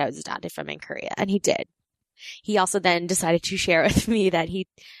agency that I was adopted from in Korea? And he did. He also then decided to share with me that he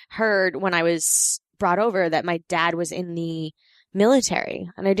heard when I was brought over that my dad was in the military,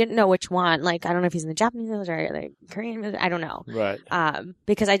 and I didn't know which one. Like, I don't know if he's in the Japanese military or the Korean military. I don't know. Right.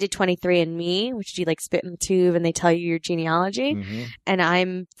 Because I did 23andMe, which you spit in the tube and they tell you your genealogy. Mm-hmm. And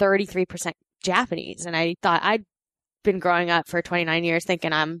I'm 33% Japanese. And I thought I'd been growing up for 29 years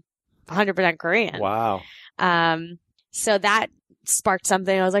thinking I'm 100% Korean. Wow. So that sparked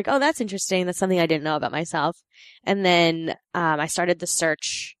something. I was like, oh, that's interesting. That's something I didn't know about myself. And then, I started the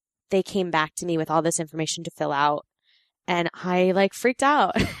search. They came back to me with all this information to fill out. And I freaked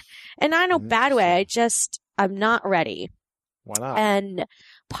out. And not in a bad way. I'm not ready. Why not? And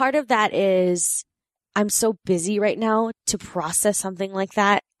part of that is I'm so busy right now to process something like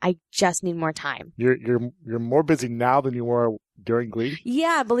that. I just need more time. You're more busy now than you were during Glee?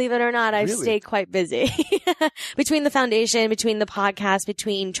 Yeah, believe it or not, I've stayed quite busy. Between the foundation, between the podcast,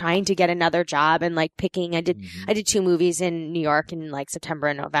 between trying to get another job and picking. I did 2 movies in New York in September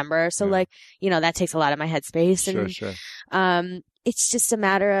and November. So that takes a lot of my headspace. And sure. It's just a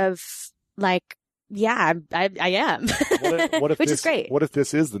matter of I am. What if which is great. What if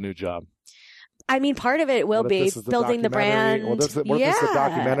this is the new job? I mean, part of it will be building the brand. What if this is the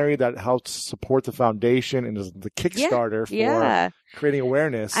documentary that helps support the foundation and is the Kickstarter for creating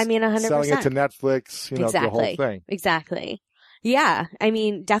awareness? I mean, 100%. Selling it to Netflix, exactly. The whole thing. Exactly. Yeah. I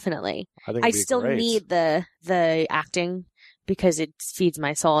mean, definitely. I still need the acting because it feeds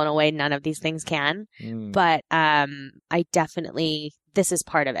my soul in a way none of these things can. But I definitely, this is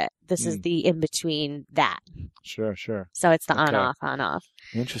part of it. This is the in-between that. Sure. So it's the on-off.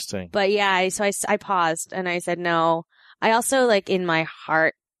 Interesting. But yeah, so I paused and I said no. I also in my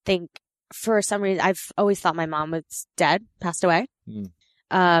heart think for some reason I've always thought my mom was dead, passed away. And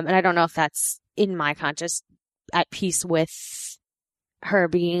I don't know if that's in my conscious at peace with her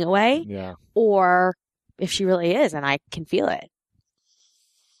being away. Yeah. Or if she really is and I can feel it.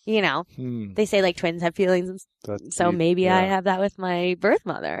 They say twins have feelings. So maybe I have that with my birth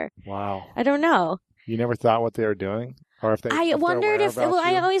mother. Wow. I don't know. You never thought what they were doing? Or if they I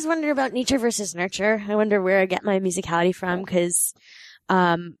always wondered about nature versus nurture. I wonder where I get my musicality from because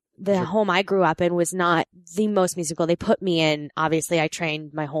the home I grew up in was not the most musical. They put me in, obviously I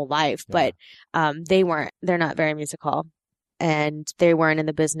trained my whole life, but they're not very musical. And they weren't in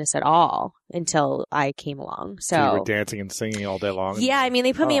the business at all until I came along. So you were dancing and singing all day long? Yeah, I mean,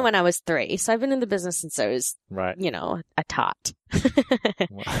 they put me in when I was 3. So I've been in the business since I was, a tot.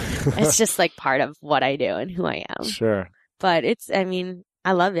 It's just part of what I do and who I am. Sure. But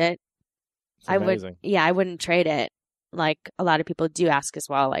I love it. I wouldn't trade it. A lot of people do ask as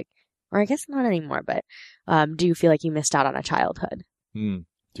well, or I guess not anymore, but do you feel like you missed out on a childhood? Do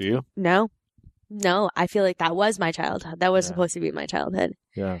you? No, I feel like that was my childhood. That was supposed to be my childhood.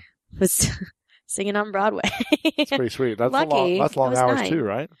 Yeah. Was singing on Broadway. It's pretty sweet. That's Lucky. That's long hours 9. Too,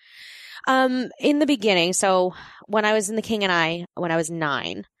 right? In the beginning, so when I was in The King and I, when I was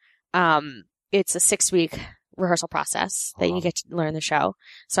 9, it's a 6-week rehearsal process that you get to learn the show.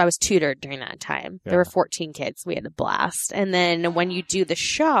 So I was tutored during that time. Yeah. There were 14 kids. We had a blast. And then when you do the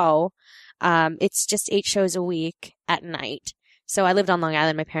show, it's just 8 shows a week at night. So I lived on Long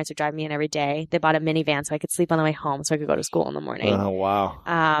Island. My parents would drive me in every day. They bought a minivan so I could sleep on the way home so I could go to school in the morning. Oh,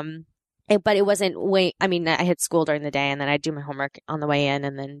 wow. But it wasn't I mean, I had school during the day, and then I'd do my homework on the way in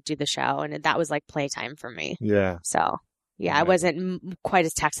and then do the show. And that was like playtime for me. Yeah. So, yeah, I wasn't quite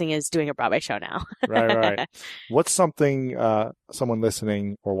as taxing as doing a Broadway show now. Right. What's something someone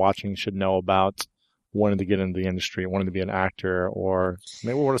listening or watching should know about wanting to get into the industry, wanting to be an actor, or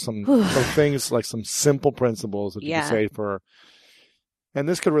maybe what are some things, like some simple principles that you can say for, and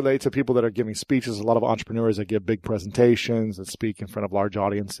this could relate to people that are giving speeches, a lot of entrepreneurs that give big presentations, that speak in front of large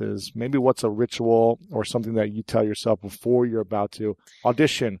audiences. Maybe what's a ritual or something that you tell yourself before you're about to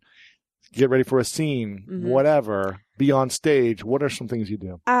audition, get ready for a scene, whatever, be on stage. What are some things you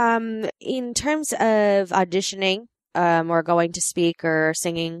do? In terms of auditioning, or going to speak or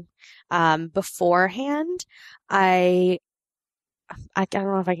singing, beforehand, I don't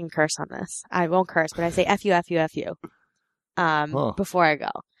know if I can curse on this. I won't curse, but I say F you, F you, F you, before I go.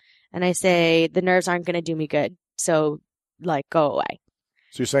 And I say, the nerves aren't going to do me good. So like, go away.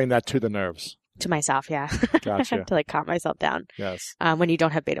 So you're saying that to the nerves? To myself, yeah. Gotcha. To like calm myself down. Yes. When you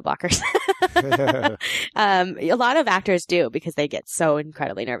don't have beta blockers. A lot of actors do, because they get so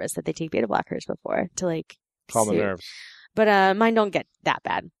incredibly nervous that they take beta blockers before to like calm the nerves. But mine don't get that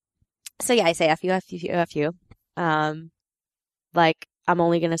bad. So yeah, I say F you, F you, F you. Like, I'm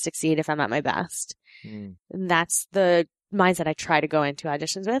only going to succeed if I'm at my best. And that's the mindset I try to go into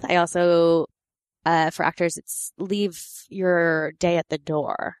auditions with. I also, for actors, it's leave your day at the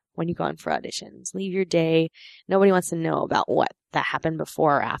door when you go in for auditions. Leave your day. Nobody wants to know about what that happened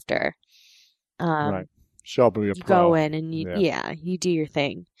before or after. Right. Show up and be a you pro. go in and you do your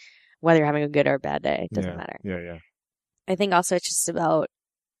thing. Whether you're having a good or a bad day, it doesn't matter. Yeah. I think also it's just about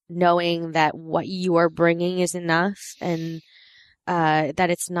knowing that what you are bringing is enough, and that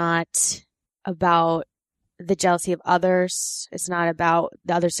it's not about the jealousy of others. It's not about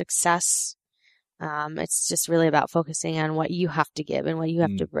the other success. It's just really about focusing on what you have to give and what you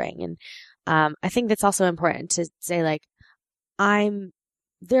have to bring. And I think that's also important to say, like,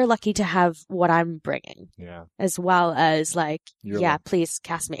 they're lucky to have what I'm bringing. Yeah. As well as like, please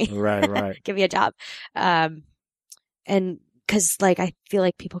cast me. Right. Give me a job. And because like, I feel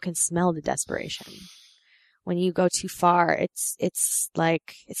like people can smell the desperation. When you go too far, it's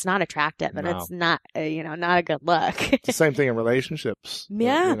like, it's not attractive, and it's not, not a good look. It's the same thing in relationships.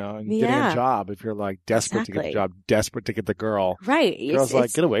 Yeah. And getting a job. If you're like desperate to get the job, desperate to get the girl. Right. The girl's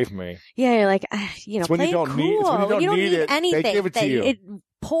like, get away from me. Yeah. You're like, it's when play you don't cool. need, it's when you don't need it, anything. they give it to you. It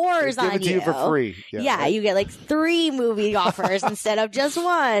pours on you. They give it to you for free. Yeah, right? You get like 3 movie offers instead of just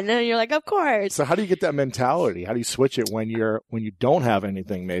 1. And you're like, of course. So how do you get that mentality? How do you switch it when you don't have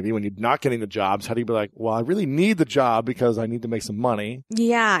anything, maybe when you're not getting the jobs? How do you be like, well, I really need the job because I need to make some money?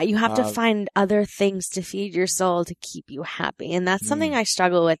 Yeah, you have to find other things to feed your soul to keep you happy. And that's something I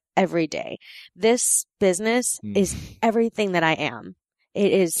struggle with every day. This business is everything that I am.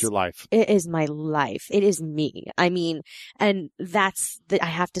 It's your life. It is my life. It is me. I mean, and I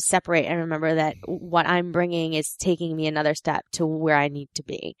have to separate and remember that what I'm bringing is taking me another step to where I need to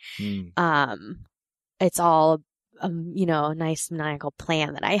be. It's all, a nice maniacal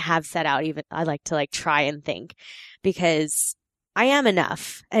plan that I have set out. Even I like to like try and think, because I am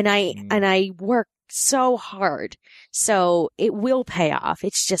enough, and I work so hard, so it will pay off.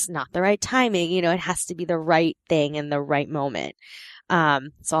 It's just not the right timing. It has to be the right thing in the right moment.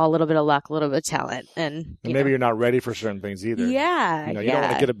 It's all a little bit of luck, a little bit of talent, and maybe you're not ready for certain things either. Yeah, you don't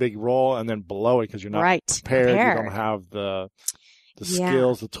want to get a big role and then blow it because you're not prepared. You don't have the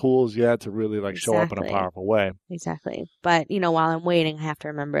skills, the tools yet to really like show up in a powerful way. Exactly. But while I'm waiting, I have to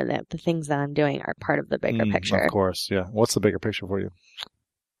remember that the things that I'm doing are part of the bigger picture. Of course, yeah. What's the bigger picture for you?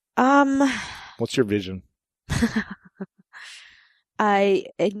 What's your vision?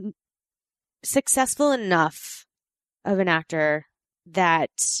 Successful enough of an actor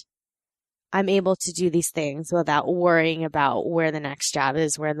that I'm able to do these things without worrying about where the next job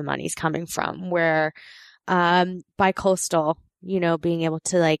is, where the money's coming from, where bi-coastal, being able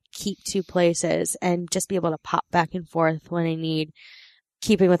to like keep 2 places and just be able to pop back and forth when I need,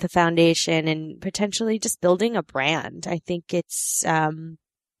 keeping with the foundation and potentially just building a brand. I think it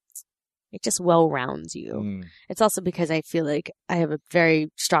just well rounds you. It's also because I feel like I have a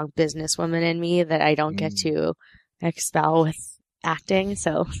very strong businesswoman in me that I don't get to expel with acting.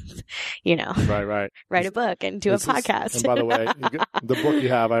 So, right. Write a book and do a podcast. And by the way, the book you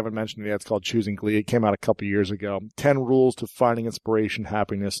have, I haven't mentioned it yet. It's called Choosing Glee. It came out a couple years ago. 10 Rules to Finding Inspiration,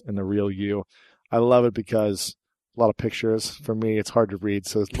 Happiness, and the Real You. I love it because a lot of pictures. For me, it's hard to read,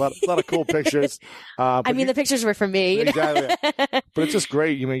 so there's a lot of cool pictures. The pictures were for me. Exactly. But it's just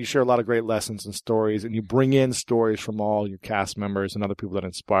great. You share a lot of great lessons and stories, and you bring in stories from all your cast members and other people that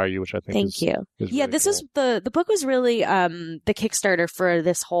inspire you, which I think is yeah, really this cool. is the book was really the Kickstarter for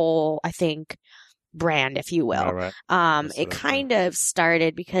this whole, I think, brand, if you will. Right. It kind of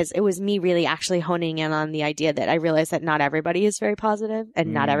started because it was me really actually honing in on the idea that I realized that not everybody is very positive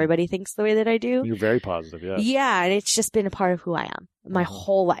and not everybody thinks the way that I do. You're very positive, yeah. Yeah, and it's just been a part of who I am my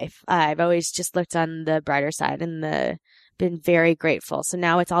whole life. I've always just looked on the brighter side and been very grateful. So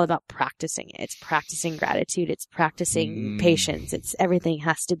now it's all about practicing it. It's practicing gratitude. It's practicing patience. It's everything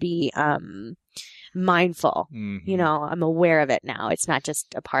has to be mindful. I'm aware of it now. It's not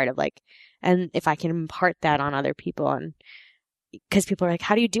just a part of and if I can impart that on other people, and because people are like,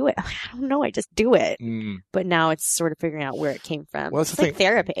 how do you do it? I'm like, I don't know. I just do it. But now it's sort of figuring out where it came from. Well, that's it's the like thing.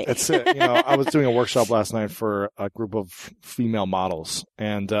 Therapy. That's it. I was doing a workshop last night for a group of female models,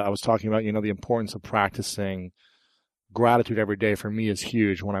 and I was talking about, the importance of practicing gratitude every day. For me is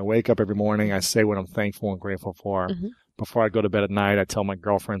huge. When I wake up every morning, I say what I'm thankful and grateful for. Before I go to bed at night, I tell my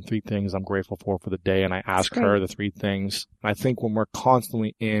girlfriend 3 things I'm grateful for the day, and I ask her the 3 things. And I think when we're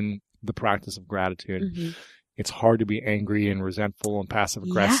constantly in the practice of gratitude, it's hard to be angry and resentful and passive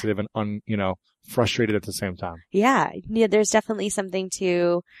aggressive and frustrated at the same time. Yeah, there's definitely something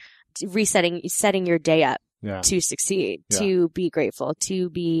to setting your day up to succeed, to be grateful,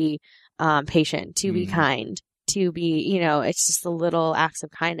 to be patient, to be kind, to be, it's just the little acts of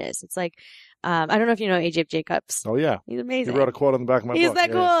kindness. It's like, I don't know if you know AJ Jacobs. Oh, yeah. He's amazing. He wrote a quote on the back of my book. He's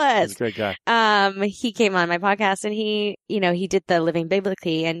the coolest. He's a great guy. He came on my podcast and he did the Living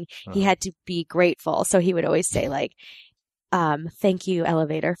Biblically and he had to be grateful. So he would always say thank you,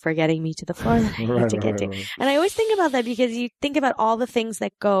 elevator, for getting me to the floor that I had to get to. Right. And I always think about that because you think about all the things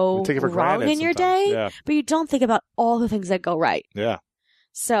that go wrong in your day, but you don't think about all the things that go right. Yeah.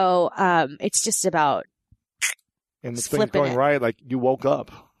 So, it's just about and the things going right, like you woke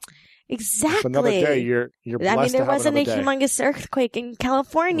up. Exactly. It's another day. You're blessed there to have wasn't a day. humongous earthquake in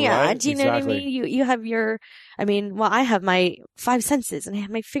California. Right? Do you know what I mean? You have I have my 5 senses and I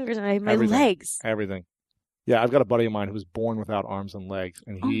have my fingers and I have my legs. Everything. Yeah, I've got a buddy of mine who was born without arms and legs,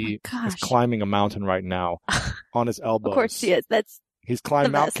 and he is climbing a mountain right now on his elbows. Of course he is. He's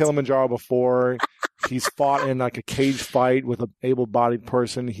climbed Mount Kilimanjaro before. He's fought in a cage fight with an able-bodied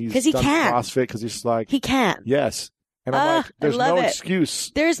person. He's done CrossFit because he's he can. Yes. And I'm like, there's no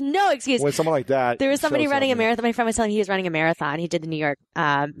excuse. There's no excuse. When someone like that. There was somebody running a marathon. My friend was telling me he was running a marathon. He did the New York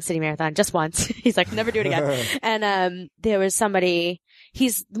City Marathon just once. He's like, never do it again. And there was somebody,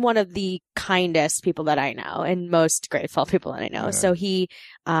 he's one of the kindest people that I know and most grateful people that I know. Yeah. So he,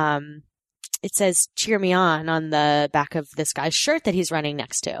 it says, cheer me on the back of this guy's shirt that he's running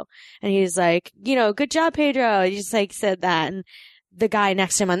next to. And he's like, good job, Pedro. He just said that. And the guy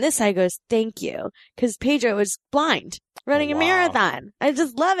next to him on this side goes, thank you. Cause Pedro was blind running a marathon. I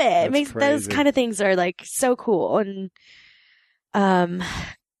just love it. It makes those kind of things are so cool and,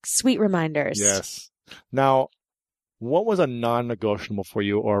 sweet reminders. Yes. Now, what was a non-negotiable for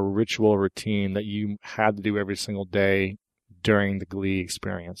you or a ritual or routine that you had to do every single day during the Glee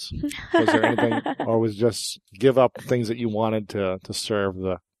experience? Was there anything, or was it just give up things that you wanted to serve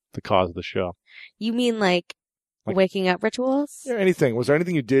the cause of the show? You mean waking up rituals? Yeah, anything. Was there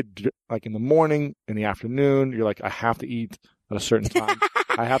anything you did in the morning, in the afternoon? You're like, I have to eat at a certain time.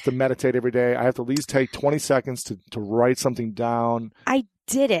 I have to meditate every day. I have to at least take 20 seconds to write something down. I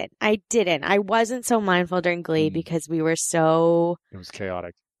didn't. I wasn't so mindful during Glee because we were so... It was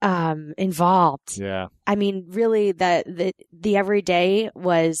chaotic. Involved. Yeah. I mean, really, the everyday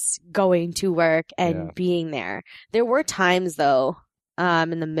was going to work and being there. There were times, though,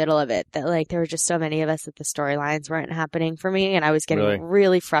 in the middle of it that there were just so many of us that the storylines weren't happening for me and I was getting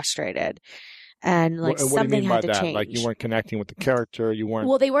really frustrated. And something had to change. You weren't connecting with the character. You weren't.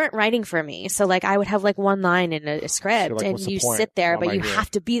 Well, they weren't writing for me. So I would have one line in a script and you sit there, but you have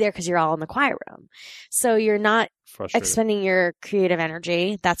to be there because you're all in the quiet room. So you're not expending your creative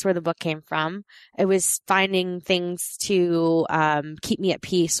energy. That's where the book came from. It was finding things to keep me at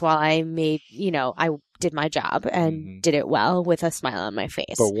peace while I made, I did my job and did it well with a smile on my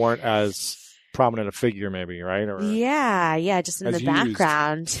face. But weren't as prominent a figure, maybe, right? Or just in the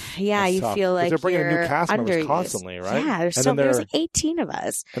background. Yeah, you tough. feel like they're bringing you're new cast members constantly, right? Yeah, there's 18 of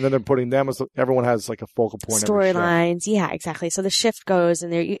us. And then they're putting them as everyone has a focal point. Storylines, yeah, exactly. So the shift goes,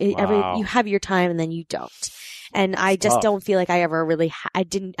 and you have your time, and then you don't. And I just don't feel like I ever really. I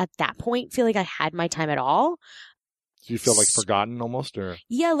didn't at that point feel like I had my time at all. Do you feel forgotten almost, or?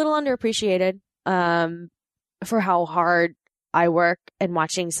 Yeah, a little underappreciated. For how hard I work and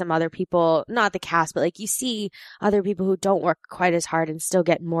watching some other people, not the cast, but like you see other people who don't work quite as hard and still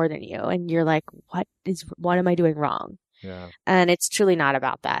get more than you. And you're like, what am I doing wrong? Yeah. And it's truly not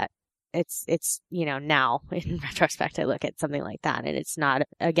about that. It's, now in retrospect, I look at something like that and it's not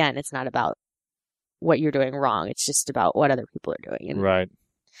about what you're doing wrong. It's just about what other people are doing. And, right.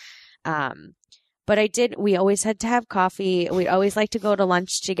 But we always had to have coffee. We'd always like to go to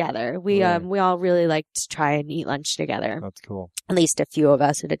lunch together. We all really like to try and eat lunch together. That's cool. At least a few of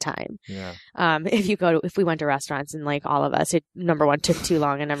us at a time. Yeah. If we went to restaurants and like all of us, number one took too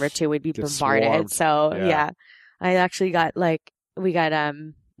long and number two we'd be bombarded. Swarmed. So yeah. I actually got we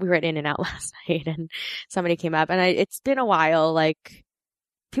were at In-N-Out last night and somebody came up and it's been a while, like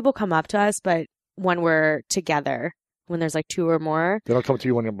people come up to us, but when we're together, when there's like two or more. They don't come to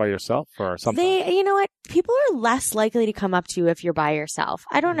you when you're by yourself or something? You know what? People are less likely to come up to you if you're by yourself.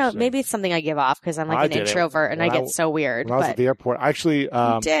 I don't know. Maybe it's something I give off because I'm like an introvert and I get so weird. When I was at the airport, actually,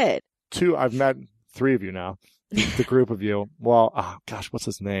 you did. I've met 3 of you now, the group of you. Well, what's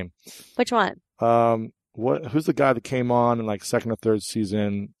his name? Which one? Who's the guy that came on in like second or third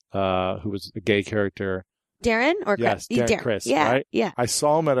season, who was a gay character? Darren or Chris? Yes, Darren. Chris, yeah, right? Yeah. I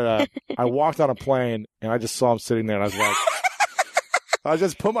saw him I walked on a plane and I just saw him sitting there and I was like, I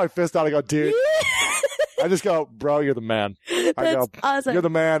just put my fist out and I go, dude. I just go, bro, you're the man. That's awesome. You're the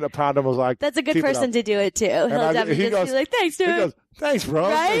man. A pound him was like, that's a good person to do it too. He'll definitely just be like, thanks, dude. He goes, thanks, bro.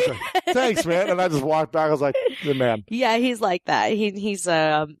 Right? Thanks, man. And I just walked back. I was like, the man. Yeah, he's like that. He's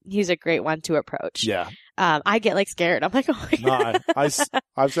a great one to approach. Yeah. I get like scared. I'm like, oh my God.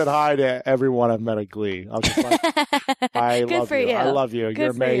 I've said hi to everyone I've met at Glee. I'm just like, I love you. I love you.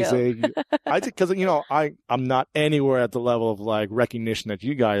 You're amazing. Because I'm not anywhere at the level of like recognition that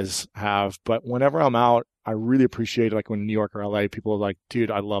you guys have, but whenever I'm out, I really appreciate it. Like when in New York or LA, people are like,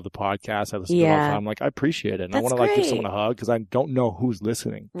 dude, I love the podcast. I listen to it all the time. I'm like, I appreciate it. And I want to like give someone a hug because I don't know who's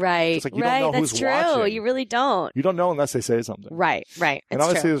listening. Right. It's like you don't know That's who's true. watching. You really don't. You don't know unless they say something. Right. And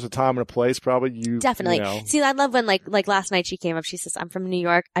obviously there's a time and a place probably. Definitely. See, I love when like last night she came up. She says, I'm from New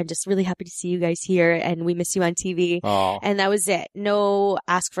York. I'm just really happy to see you guys here and we miss you on TV. Oh. And that was it. No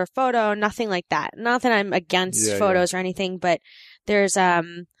ask for a photo, nothing like that. Not that I'm against photos or anything, but there's a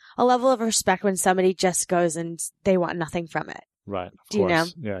level of respect when somebody just goes and they want nothing from it. Right. Of Do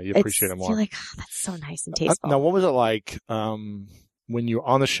course. you know? Yeah, you appreciate it more. You're like, oh, that's so nice and tasteful. Now, what was it like when you were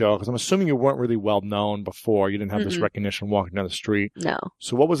on the show? Because I'm assuming you weren't really well known before. You didn't have this recognition walking down the street. No.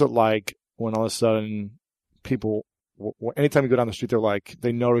 So what was it like when all of a sudden people, anytime you go down the street, they're like,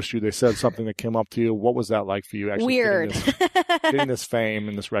 they noticed you, they said something that came up to you. What was that like for you? Actually weird. Getting this fame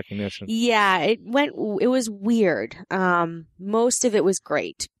and this recognition. Yeah, it was weird. Most of it was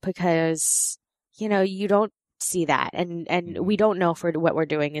great because, you don't see that and we don't know if what we're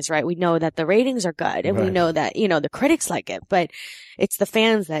doing is right. We know that the ratings are good and we know that, the critics like it, but it's the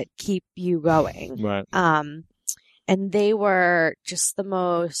fans that keep you going. Right. And they were just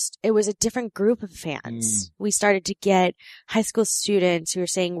it was a different group of fans. We started to get high school students who were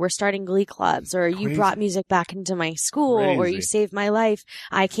saying, we're starting Glee clubs, or you brought music back into my school, or you saved my life.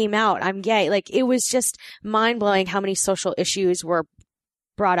 I came out. I'm gay. Like, it was just mind blowing how many social issues were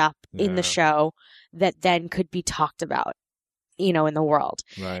brought up in the show that then could be talked about, in the world.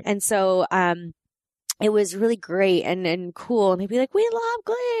 Right. And so, it was really great and cool. And they'd be like, we love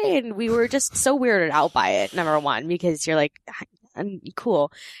Glee. And we were just so weirded out by it, number one, because you're like, I'm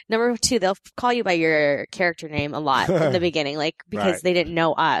cool. Number two, they'll call you by your character name a lot in the beginning, like, because they didn't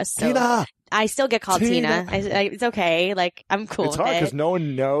know us. So Tina! I still get called Tina. It's okay. Like, I'm cool it's with hard because no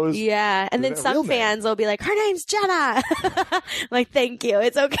one knows. Yeah. And then some fans will be like, her name's Jenna. Like, thank you.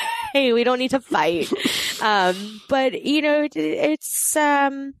 It's okay. We don't need to fight. But,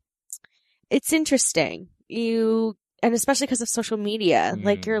 it's interesting. And especially because of social media,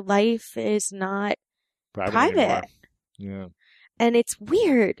 like your life is not private. Yeah. And it's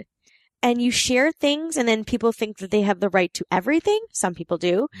weird. And you share things and then people think that they have the right to everything. Some people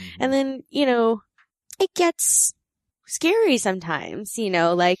do. And then, it gets scary sometimes,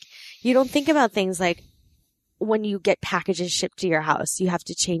 like you don't think about things like when you get packages shipped to your house, you have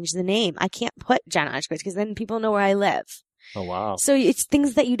to change the name. I can't put Jenna Ushkowitz because then people know where I live. Oh, wow. So it's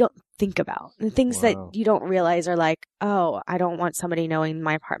things that you don't think about. And things that you don't realize are like, oh, I don't want somebody knowing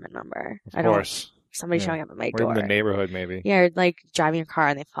my apartment number. Of course. Somebody showing up at my or door. in the neighborhood, maybe. Yeah, or like driving your car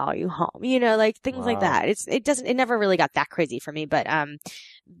and they follow you home. Like things like that. It never really got that crazy for me, but I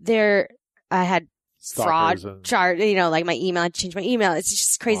had Stalkers fraud charge, like my email, I changed my email. It's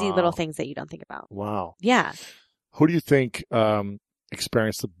just crazy little things that you don't think about. Wow. Yeah. Who do you think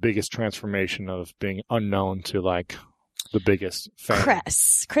experienced the biggest transformation of being unknown to like the biggest fan?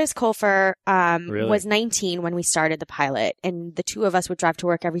 Chris Colfer Really? was 19 when we started the pilot, and the two of us would drive to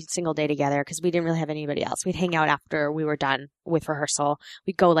work every single day together because we didn't really have anybody else. We'd hang out after we were done with rehearsal.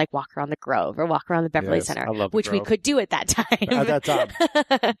 We'd go like walk around the Grove or walk around the Beverly Center, I love the which we Grove. could do at that time. At that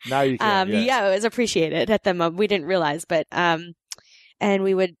time. Now you can. Yes. Yeah, it was appreciated at the moment. We didn't realize, but and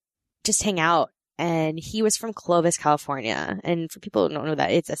we would just hang out. And he was from Clovis, California. And for people who don't know that,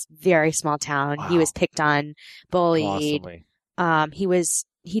 it's a very small town. Wow. He was picked on, bullied. Constantly.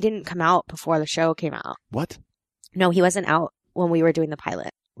 He didn't come out before the show came out. What? No, he wasn't out when we were doing the pilot.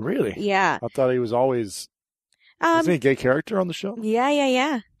 Really? Yeah. I thought he was always. Wasn't he a gay character on the show?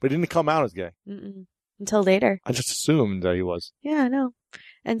 Yeah. But he didn't come out as gay. Mm-mm. Until later. I just assumed that he was. Yeah, no.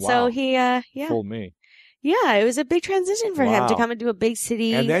 And Wow. so he, Fooled me. Yeah, it was a big transition for him to come into a big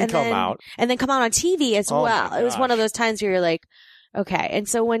city. And then come out. And then come out on TV as Oh well. my It was one of gosh. those times where you're like, okay. And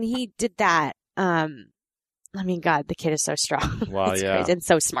so when he did that, I mean, God, the kid is so strong. Wow, It's yeah. crazy and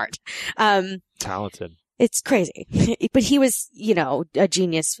so smart. Talented. It's crazy. But he was, a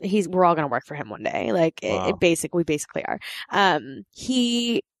genius. We're all going to work for him one day. Like, Wow. we basically are.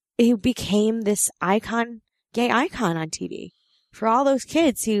 He became this gay icon on TV for all those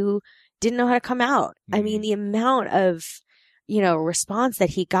kids who didn't know how to come out. I mean, the amount of, response that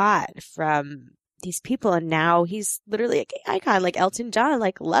he got from these people, and now he's literally a gay icon. Like Elton John,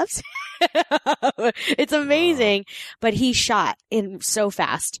 loves him. It's amazing. Wow. But he shot in so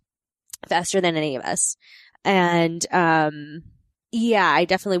faster than any of us. And,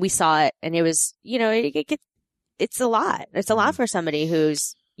 we saw it, and it was, it's a lot. It's a lot for somebody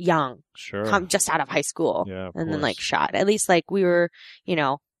who's young, Sure. just out of high school, Yeah, and then shot. At least we were,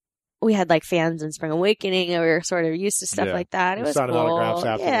 we had fans in Spring Awakening, and we were sort of used to stuff like that. It was signing cool. autographs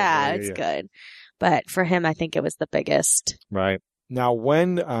afterwards. Yeah, it's good. But for him, I think it was the biggest. Right. Now, what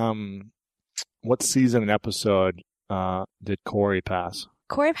season and episode did Corey pass?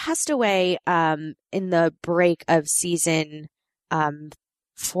 Corey passed away in the break of season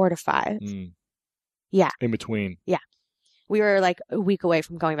 4 to 5. Yeah. In between. Yeah. We were a week away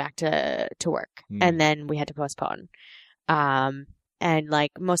from going back to work, and then we had to postpone. And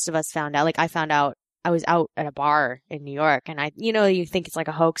most of us found out, I found out I was out at a bar in New York, and you think it's like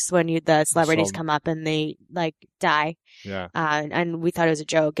a hoax when the celebrities come up and they die. Yeah. And we thought it was a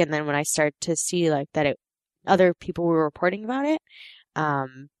joke. And then when I started to see that other people were reporting about it,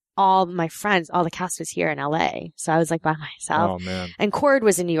 all my friends, all the cast was here in LA. So I was by myself. Oh man. And Cord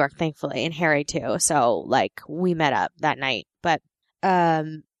was in New York, thankfully, and Harry too. So we met up that night. But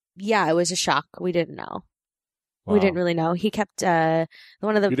it was a shock. We didn't know. Wow. We didn't really know. He kept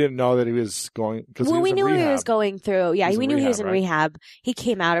one of the. You didn't know that he was going because we knew rehab. he was going through. Yeah, we knew he was in right? rehab. He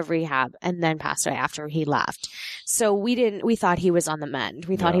came out of rehab and then passed away after he left. So we thought he was on the mend.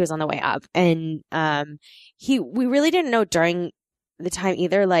 We thought he was on the way up, and we really didn't know during the time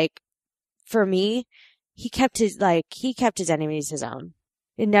either. For me, he kept his enemies his own.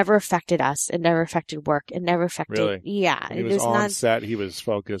 It never affected us. It never affected work. It never affected. Really? Yeah. When he was on set. He was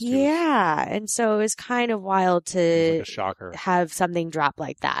focused. Yeah. And so it was kind of wild to a shocker. Have something drop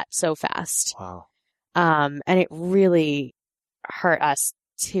like that so fast. Wow. And it really hurt us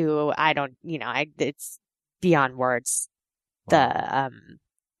too. It's beyond words. Wow.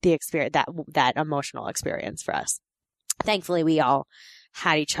 The experience, that emotional experience for us. Thankfully, we all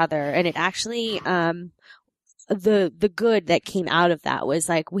had each other, and it actually, the good that came out of that was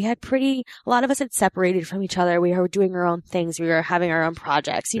we had a lot of us had separated from each other. We were doing our own things. We were having our own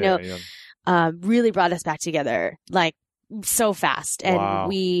projects, really brought us back together so fast. And wow.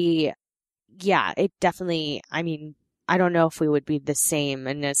 It definitely, I don't know if we would be the same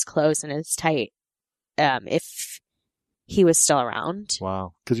and as close and as tight, if he was still around.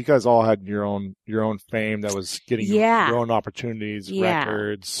 Wow. Because you guys all had your own fame that was getting your own opportunities,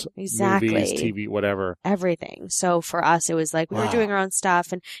 records, movies, TV, whatever. Everything. So for us, it was we were doing our own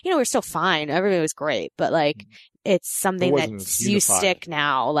stuff, and, we were still fine. Everything was great, but it's something that you stick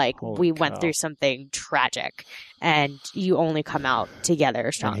now. Holy we cow. went through something tragic, and you only come out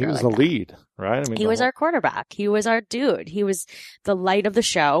together stronger. And he was the lead, right? He was our quarterback. He was our dude. He was the light of the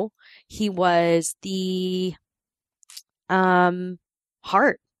show. He was the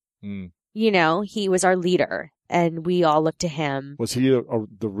heart. He was our leader, and we all looked to him. Was he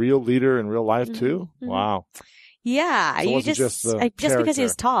the real leader in real life too? Mm-hmm. Wow. Yeah, so you just because he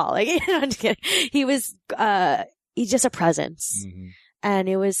was tall. I'm just kidding. He was he's just a presence, and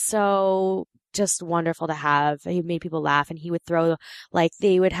it was so just wonderful to have. He made people laugh, and he would throw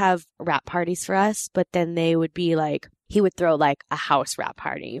they would have rap parties for us, but then they would be he would throw like a house wrap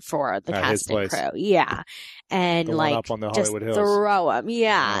party for the cast and crew. Yeah. And the like one up on the just Hollywood Hills. throw them.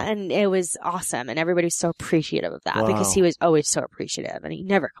 Yeah. And it was awesome. And everybody was so appreciative of that because he was always so appreciative and he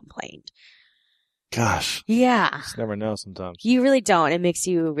never complained. Gosh. Yeah. You just never know sometimes. You really don't. It makes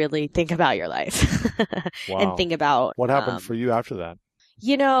you really think about your life and think about what happened for you after that.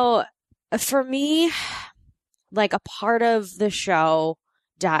 You know, for me, like a part of the show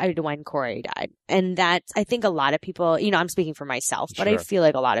died when Corey died. And that's, I think a lot of people, you know, I'm speaking for myself, but I feel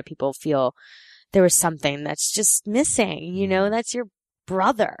like a lot of people feel there was something that's just missing, you know, that's your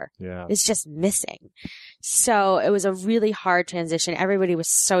brother. Yeah. It's just missing. So it was a really hard transition. Everybody was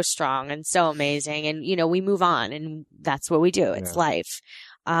so strong and so amazing. And, you know, we move on and that's what we do. It's life.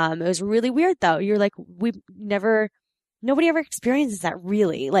 It was really weird though. You're like, nobody ever experiences that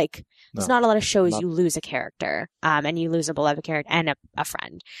really. Like, there's not a lot of shows you lose a character, and you lose a beloved character and a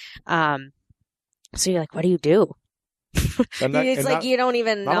friend. So you're like, what do you do? It's like you don't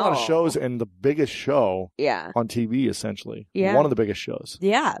even know. Not a lot of shows, and the biggest show on TV, essentially. Yeah. One of the biggest shows.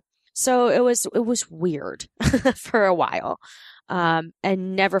 Yeah. So it was weird for a while. And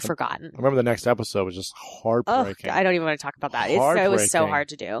never forgotten. I remember the next episode was just heartbreaking. I don't even want to talk about that. It was so hard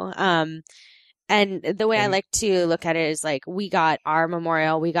to do. And the way I like to look at it is like, we got our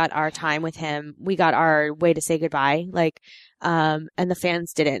memorial, we got our time with him, we got our way to say goodbye, like, and the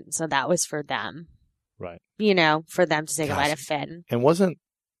fans didn't. So that was for them. Right. You know, for them to say goodbye to Finn. And wasn't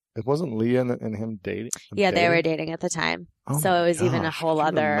Leah and him dating? Yeah, they were dating at the time. So it was even a whole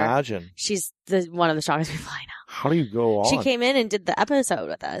other. Imagine. She's one of the strongest people I know. How do you go on? She came in and did the episode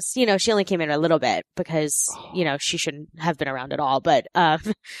with us. You know, she only came in a little bit because, you know, she shouldn't have been around at all. But,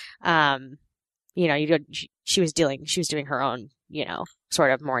 you know, she was doing her own, you know,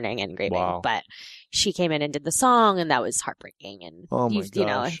 sort of mourning and grieving. Wow. But she came in and did the song, and that was heartbreaking. And you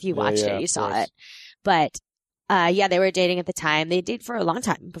know, if you watched it, you saw it. But they were dating at the time. They dated for a long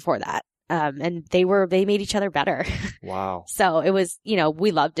time before that. And they made each other better. Wow. So it was, you know,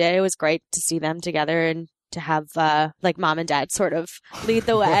 we loved it. It was great to see them together and to have like mom and dad sort of lead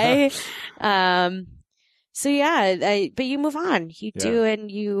the way. So yeah, but you move on. You do, and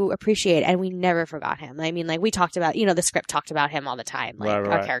you appreciate, and we never forgot him. I mean, like we talked about, you know, the script talked about him all the time. Like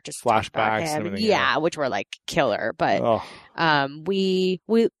our characters flashbacks and everything. Yeah, which were like killer. But we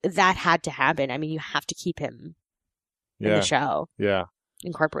that had to happen. I mean, you have to keep him in the show. Yeah.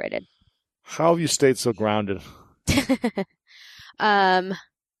 Incorporated. How have you stayed so grounded?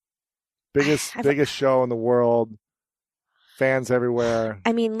 Biggest show in the world. Fans everywhere.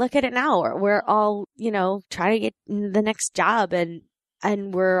 I mean, look at it now. We're all, you know, trying to get the next job, and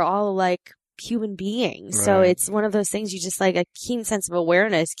we're all like human beings. Right. So it's one of those things. You just like a keen sense of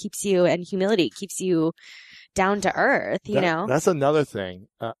awareness keeps you, and humility keeps you down to earth. You know, that's another thing.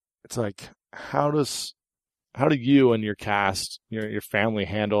 It's like how do you and your cast, your family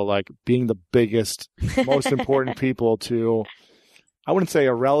handle like being the biggest, most important people to? I wouldn't say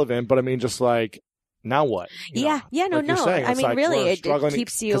irrelevant, but I mean just like. Now what? No. I mean, like really, it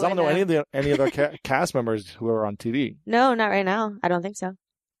keeps you. Because I don't know any of the cast members who are on TV. No, not right now. I don't think so.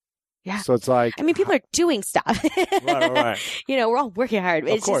 Yeah. So it's like, I mean, people are doing stuff. right. You know, we're all working hard.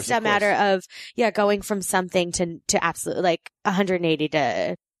 It's just a matter of going from something to absolutely like 180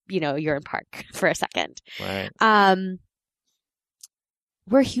 to, you know, you're in park for a second. Right.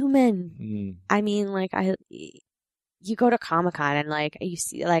 We're human. I mean, like you go to Comic-Con and like you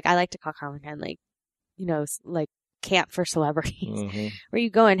see, like I like to call Comic-Con like, you know, like camp for celebrities where you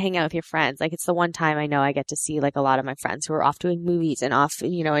go and hang out with your friends. Like it's the one time I know I get to see like a lot of my friends who are off doing movies and off,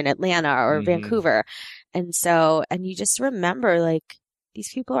 you know, in Atlanta or Vancouver. And so, and you just remember like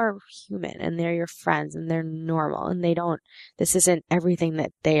these people are human and they're your friends and they're normal and this isn't everything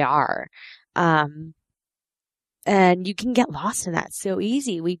that they are. And you can get lost in that so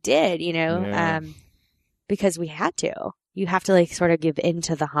easy. We did, you know, because we had to. You have to like sort of give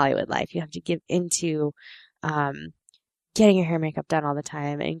into the Hollywood life. You have to give into getting your hair and makeup done all the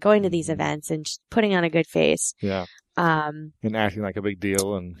time and going to these events and just putting on a good face. Yeah. And acting like a big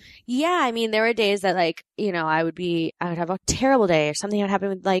deal. And yeah, I mean, there were days that like, you know, I would have a terrible day or something would happen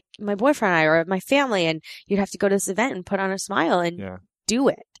with like my boyfriend and I or my family, and you'd have to go to this event and put on a smile and do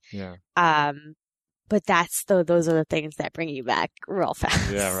it. Yeah. But those are the things that bring you back real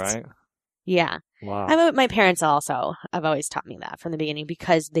fast. Yeah, right. Yeah. Wow. My parents also have always taught me that from the beginning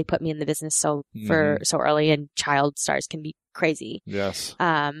because they put me in the business so early, and child stars can be crazy. Yes.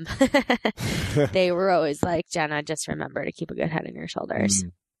 They were always like, Jenna, just remember to keep a good head on your shoulders.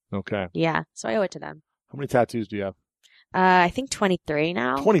 Okay. Yeah. So I owe it to them. How many tattoos do you have? I think 23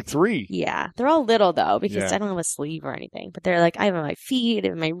 now. 23? Yeah. They're all little though, because I don't have a sleeve or anything, but they're like, I have on my feet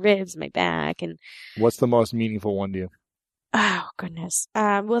and my ribs, my back. And what's the most meaningful one to you? Oh, goodness.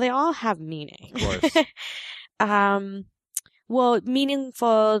 Well, they all have meaning. Of course. Well,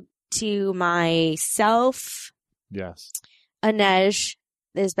 meaningful to myself. Yes. Inej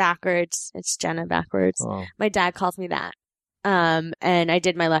is backwards. It's Jenna backwards. Oh. My dad calls me that. And I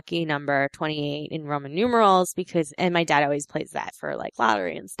did my lucky number 28 in Roman numerals and my dad always plays that for like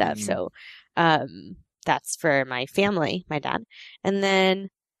lottery and stuff. So, that's for my family, my dad. And then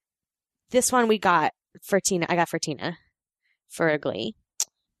this one I got for Tina for Glee.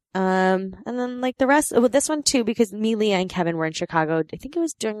 And then like the rest, this one too, because me, Leah, and Kevin were in Chicago. I think it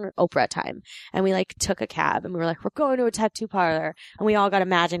was during Oprah time, and we like took a cab and we were like, we're going to a tattoo parlor, and we all got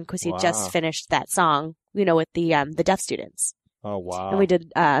Imagine because he just finished that song, with the deaf students. Oh wow! And we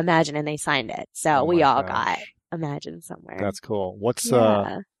did Imagine, and they signed it, so we all got Imagine somewhere. That's cool. What's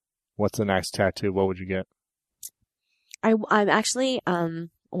the next tattoo? What would you get? I'm actually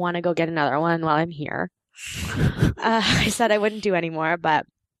want to go get another one while I'm here. I said I wouldn't do anymore, but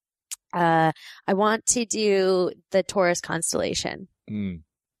I want to do the Taurus constellation. Okay.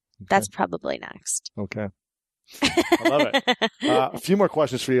 That's probably next. Okay. I love it. A few more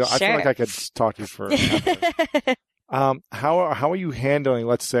questions for you. Sure. I feel like I could talk to you for hours. How are you handling,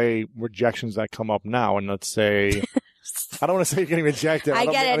 let's say, rejections that come up now? And let's say, I don't want to say you're getting rejected. I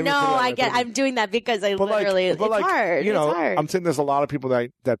get it. No, I get it. I'm doing that because it's hard. It's hard. I'm saying there's a lot of people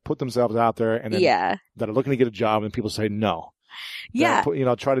that put themselves out there and then, that are looking to get a job, and people say no. Yeah.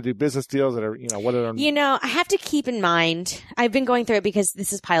 Try to do business deals that are, I have to keep in mind, I've been going through it because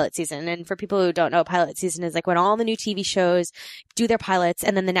this is pilot season. And for people who don't know, pilot season is like when all the new TV shows do their pilots,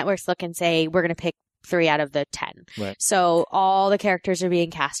 and then the networks look and say, we're going to pick 3 out of the 10. Right. So all the characters are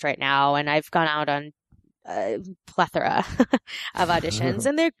being cast right now. And I've gone out on plethora of auditions,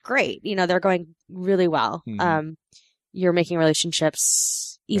 and they're great. They're going really well. Mm-hmm. You're making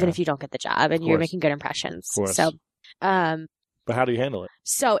relationships even if you don't get the job, and you're making good impressions. So, but how do you handle it?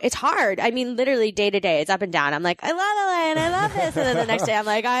 So it's hard. I mean, literally day to day, it's up and down. I'm like, I love LA and I love this. And then the next day I'm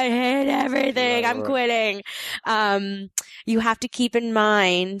like, I hate everything. I'm quitting. You have to keep in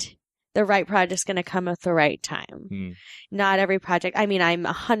mind the right project's going to come at the right time. Not every project. I mean, I'm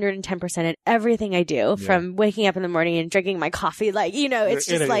 110% in everything I do, from waking up in the morning and drinking my coffee. Like, it's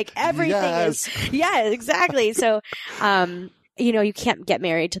just like everything is. Yeah, exactly. So, you can't get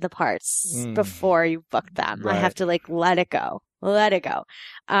married to the parts before you book them. Right. I have to let it go.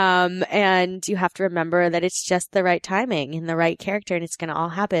 And you have to remember that it's just the right timing and the right character, and it's going to all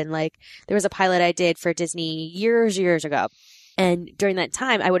happen. Like, there was a pilot I did for Disney years ago. And during that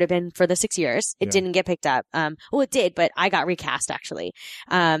time, I would have been for the 6 years. It didn't get picked up. Well, it did, but I got recast actually.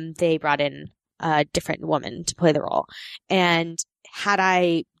 They brought in a different woman to play the role. And had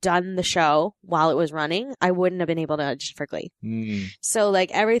I done the show while it was running, I wouldn't have been able to audition for Glee. So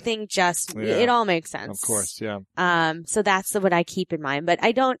everything just, it all makes sense. Of course. Yeah. So that's what I keep in mind, but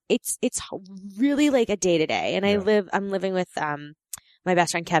it's really like a day to day. And I'm living with, my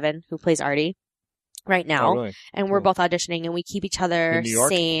best friend Kevin, who plays Artie right now. Oh, really? And we're both auditioning, and we keep each other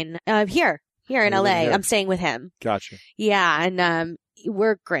sane. Here in LA. I'm staying with him. Gotcha. Yeah. And,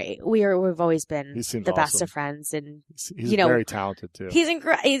 we're great. We've always been the best awesome. of friends, and he's very talented too. He's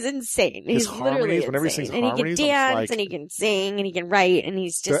insane. He's literally whenever insane. He sings and he can dance, and he can sing, and he can write, and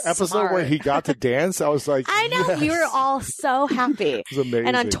he's just the episode smart. where he got to dance. I was like, I know, we were all so happy. It was amazing.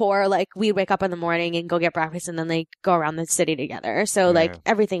 And on tour, we'd wake up in the morning and go get breakfast, and then they go around the city together. So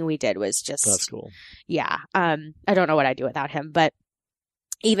everything we did was just that's cool. Yeah. I don't know what I'd do without him, but.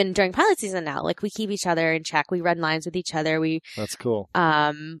 Even during pilot season now, we keep each other in check. We run lines with each other. That's cool.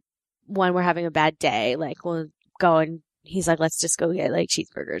 When we're having a bad day, we'll go and he's like, let's just go get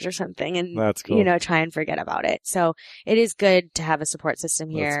cheeseburgers or something, and that's cool. Try and forget about it. So it is good to have a support system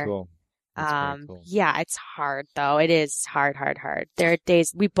here. That's cool. That's cool. Yeah, it's hard though. It is hard. There are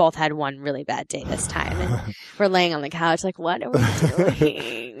days, we both had one really bad day this time, and we're laying on the couch what are we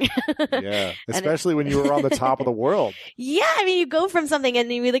doing? Yeah, especially when you were on the top of the world. Yeah, I mean, you go from something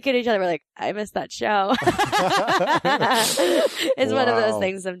and then we look at each other, we're like, I missed that show. It's one of those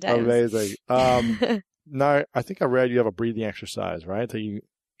things sometimes. Amazing. Now, I think I read you have a breathing exercise, right? That you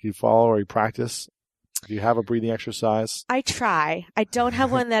follow or you practice. Do you have a breathing exercise? I try. I don't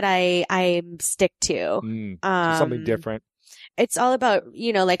have one that I stick to. Something different. It's all about,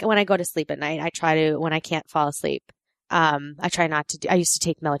 when I go to sleep at night, I try to, when I can't fall asleep, I try not to I used to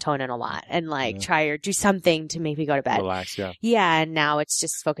take melatonin a lot and try or do something to make me go to bed. Relax, yeah. Yeah, and now it's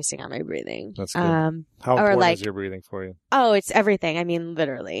just focusing on my breathing. That's good. How important is your breathing for you? Oh, it's everything. I mean,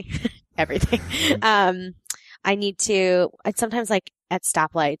 literally everything. I need to, sometimes at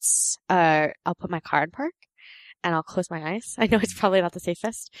stoplights, I'll put my car in park and I'll close my eyes. I know it's probably not the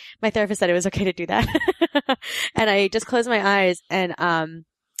safest. My therapist said it was okay to do that. And I just close my eyes and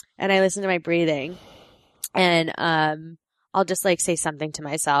I listen to my breathing, and I'll just like say something to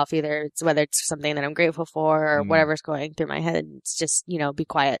myself, whether it's something that I'm grateful for or whatever's going through my head. It's just, be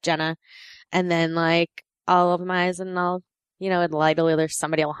quiet, Jenna. And then like I'll open my eyes and I'll, lightly there's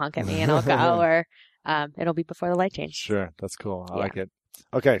somebody will honk at me and I'll go, or it'll be before the light change. Sure. That's cool. I like it.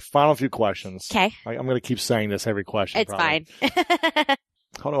 Okay. Final few questions. Okay. I'm going to keep saying this every question. It's probably. fine.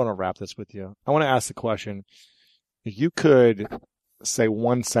 How do I want to wrap this with you? I want to ask the question, if you could say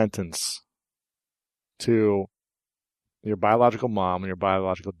one sentence to your biological mom and your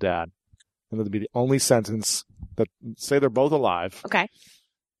biological dad, and that'd be the only sentence that, say they're both alive. Okay.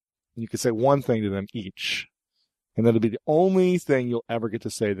 You could say one thing to them each, and that'll be the only thing you'll ever get to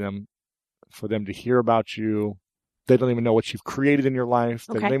say to them, for them to hear about you. They don't even know what you've created in your life.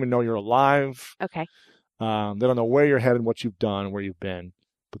 They don't even know you're alive. Okay. They don't know where you're headed, what you've done, where you've been.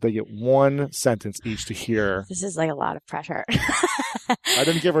 But they get one sentence each to hear. This is like a lot of pressure. I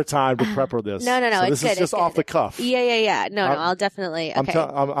didn't give her time to prep her this. No. So this is just off the cuff. Yeah. No, I'll definitely. Okay.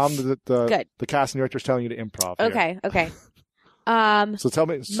 I'm the casting director's telling you to improv. Here. Okay. So tell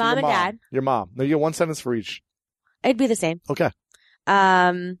me, mom and dad. Your mom. No, you get one sentence for each. It'd be the same. Okay.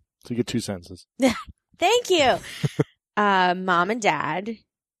 So you get 2 sentences. Thank you. Mom and dad,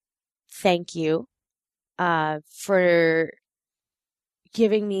 thank you for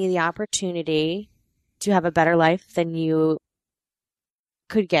giving me the opportunity to have a better life than you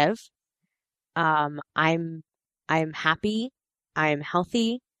could give. I'm happy. I'm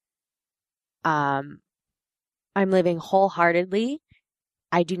healthy. I'm living wholeheartedly.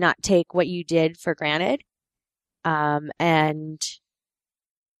 I do not take what you did for granted. And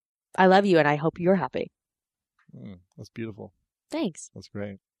I love you, and I hope you're happy. That's beautiful. Thanks. That's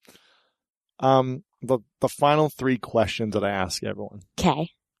great. The final 3 questions that I ask everyone.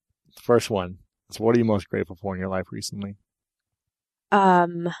 Okay. First one is, what are you most grateful for in your life recently?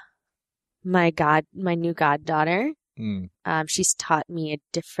 My new goddaughter. She's taught me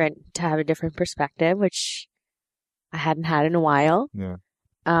to have a different perspective, which I hadn't had in a while. Yeah.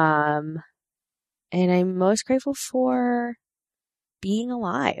 And I'm most grateful for being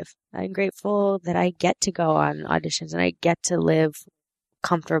alive. I'm grateful that I get to go on auditions and I get to live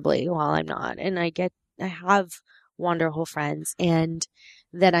comfortably while I'm not. And I have wonderful friends, and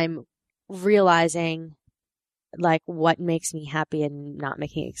that I'm realizing like what makes me happy and not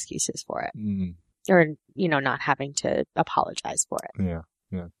making excuses for it. Or, not having to apologize for it.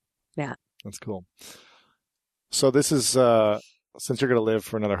 Yeah. That's cool. So this is, since you're going to live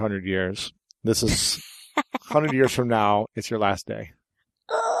for another 100 years, this is 100 years from now, it's your last day.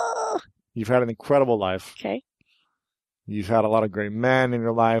 You've had an incredible life. Okay. You've had a lot of great men in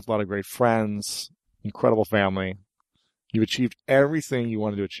your life, a lot of great friends, incredible family. You've achieved everything you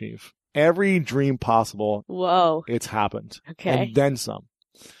wanted to achieve. Every dream possible. Whoa. It's happened. Okay. And then some.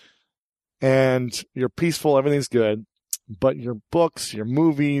 And you're peaceful, everything's good, but your books, your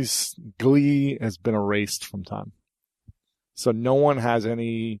movies, Glee has been erased from time. So no one has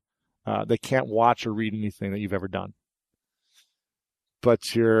any, they can't watch or read anything that you've ever done.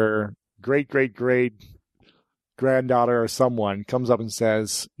 But your great granddaughter or someone comes up and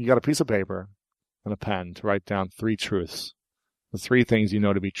says, you got a piece of paper and a pen to write down 3 truths. The 3 things you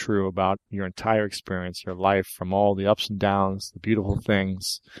know to be true about your entire experience, your life, from all the ups and downs, the beautiful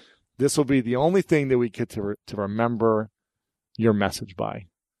things. This will be the only thing that we get to remember your message by.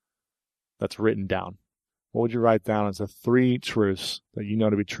 That's written down. What would you write down as the 3 truths that you know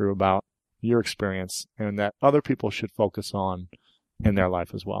to be true about your experience and that other people should focus on in their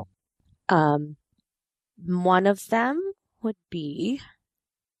life as well? One of them would be,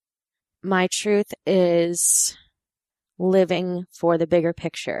 my truth is living for the bigger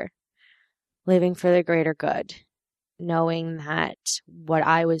picture, living for the greater good, knowing that what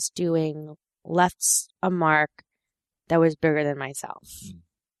I was doing left a mark that was bigger than myself.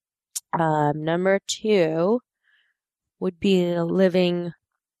 Number 2 would be living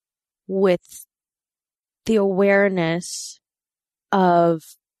with the awareness of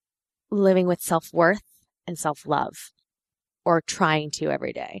living with self-worth and self-love, or trying to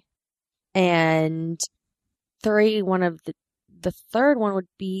every day. And 3, the third one would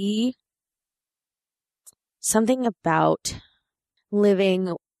be something about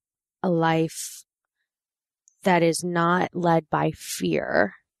living a life that is not led by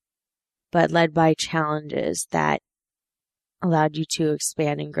fear, but led by challenges that allowed you to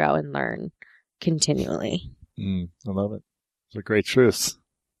expand and grow and learn continually. I love it. Those are great truths.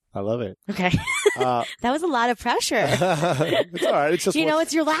 I love it. Okay. That was a lot of pressure. It's all right. It's just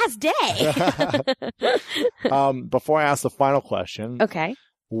it's your last day. Before I ask the final question, Okay.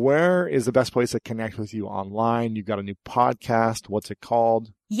 where is the best place to connect with you online? You've got a new podcast. What's it called?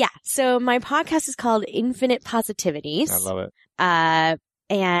 Yeah. So my podcast is called Infinite Positivities. I love it.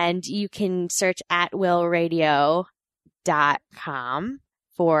 And you can search atwillradio.com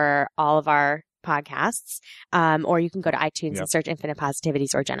for all of our podcasts. Or you can go to iTunes and search Infinite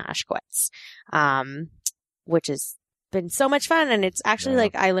Positivities or Jenna Ushkowitz, which has been so much fun. And it's actually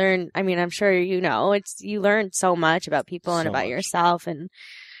I'm sure you learn so much about people and about yourself. And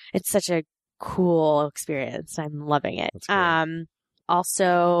it's such a cool experience. I'm loving it.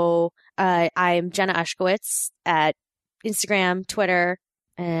 Also, I'm Jenna Ushkowitz at Instagram, Twitter,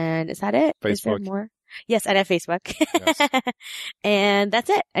 and is that it? Facebook. Is there more? Yes, and at Facebook. Yes. And that's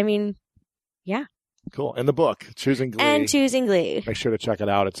it. I mean, yeah. Cool. And the book, Choosing Glee. And Choosing Glee. Make sure to check it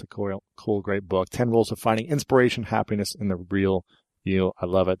out. It's a cool, great book. 10 Rules of Finding Inspiration, Happiness in the Real You. I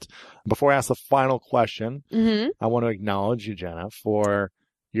love it. Before I ask the final question, I want to acknowledge you, Jenna, for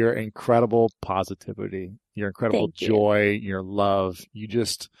your incredible positivity, your incredible joy, your love. You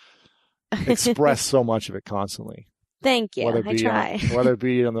just express so much of it constantly. Thank you. I try. Whether it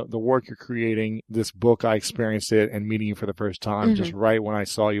be on the work you're creating, this book, I experienced it, and meeting you for the first time. Just right when I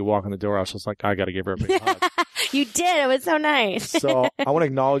saw you walk in the door, I was just like, I got to give her a big hug. You did. It was so nice. So I want to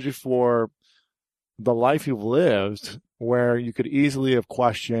acknowledge you for the life you've lived, where you could easily have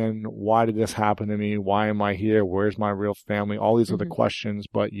questioned, why did this happen to me? Why am I here? Where's my real family? All these other questions,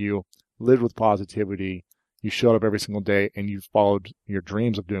 but you lived with positivity. You showed up every single day, and you followed your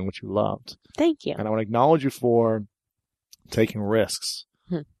dreams of doing what you loved. Thank you. And I want to acknowledge you for taking risks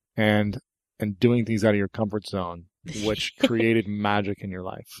and doing things out of your comfort zone, which created magic in your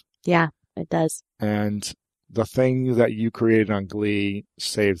life. Yeah, it does. And the things that you created on Glee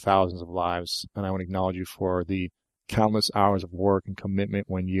saved thousands of lives. And I want to acknowledge you for the countless hours of work and commitment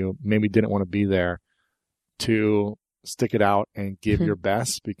when you maybe didn't want to be there to stick it out and give your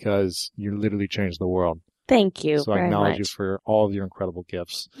best, because you literally changed the world. Thank you. So I acknowledge you for all of your incredible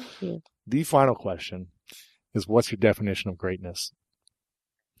gifts. Thank you. The final question is, what's your definition of greatness?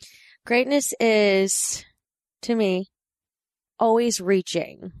 Greatness is, to me, always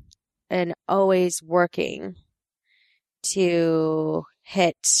reaching and always working to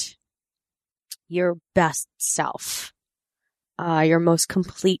hit your best self, your most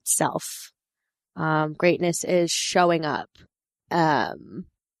complete self. Greatness is showing up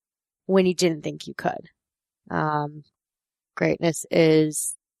when you didn't think you could. Greatness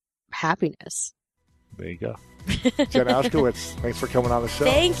is happiness. There you go. Jenna Ushkowitz, thanks for coming on the show.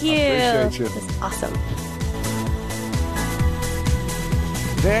 Thank you. I appreciate you. It's awesome.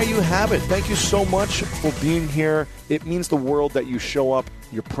 There you have it. Thank you so much for being here. It means the world that you show up,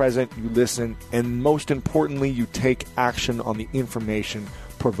 you're present, you listen, and most importantly, you take action on the information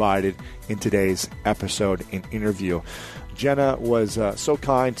provided in today's episode and interview. Jenna was so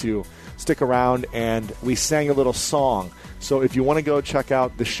kind to stick around, and we sang a little song. So if you want to go check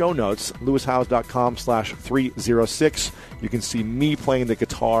out the show notes, lewishowes.com/306, you can see me playing the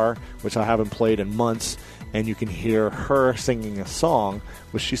guitar, which I haven't played in months, and you can hear her singing a song,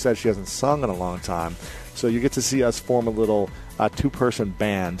 which she said she hasn't sung in a long time. So you get to see us form a little two-person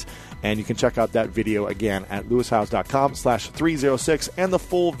band, and you can check out that video again at lewishowes.com/306, and the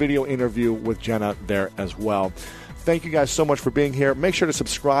full video interview with Jenna there as well. Thank you guys so much for being here. Make sure to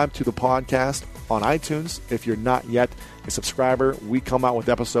subscribe to the podcast on iTunes if you're not yet a subscriber. We come out with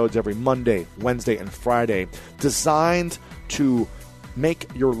episodes every Monday, Wednesday, and Friday designed to make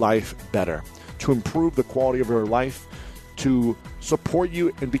your life better, to improve the quality of your life, to support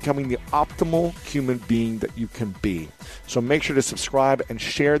you in becoming the optimal human being that you can be. So make sure to subscribe and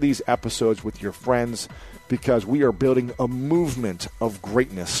share these episodes with your friends, because we are building a movement of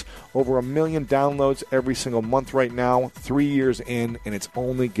greatness. Over 1 million downloads every single month right now, 3 years in, and it's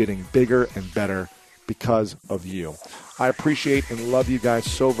only getting bigger and better because of you. I appreciate and love you guys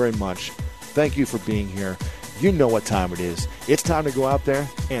so very much. Thank you for being here. You know what time it is. It's time to go out there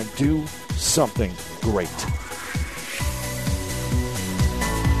and do something great.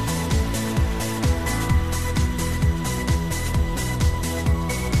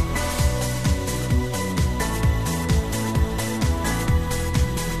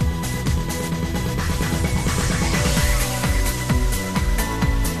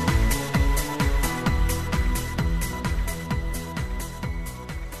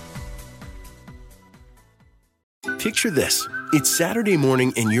 Picture this. It's Saturday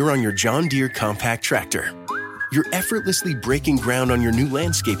morning and you're on your John Deere compact tractor. You're effortlessly breaking ground on your new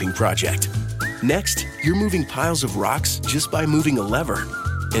landscaping project. Next, you're moving piles of rocks just by moving a lever.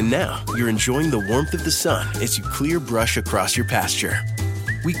 And now you're enjoying the warmth of the sun as you clear brush across your pasture.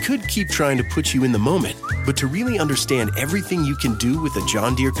 We could keep trying to put you in the moment, but to really understand everything you can do with a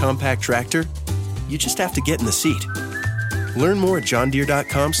John Deere compact tractor, you just have to get in the seat. Learn more at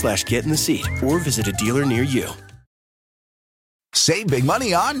johndeere.com/get in the seat or visit a dealer near you. Save big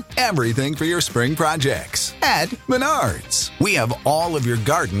money on everything for your spring projects at Menards. We have all of your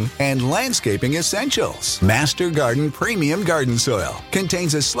garden and landscaping essentials. Master Garden Premium Garden Soil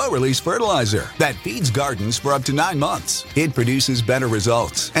contains a slow-release fertilizer that feeds gardens for up to 9 months. It produces better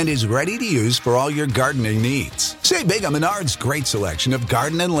results and is ready to use for all your gardening needs. Save big on Menards' great selection of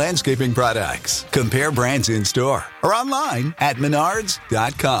garden and landscaping products. Compare brands in store or online at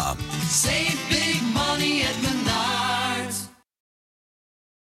menards.com. Save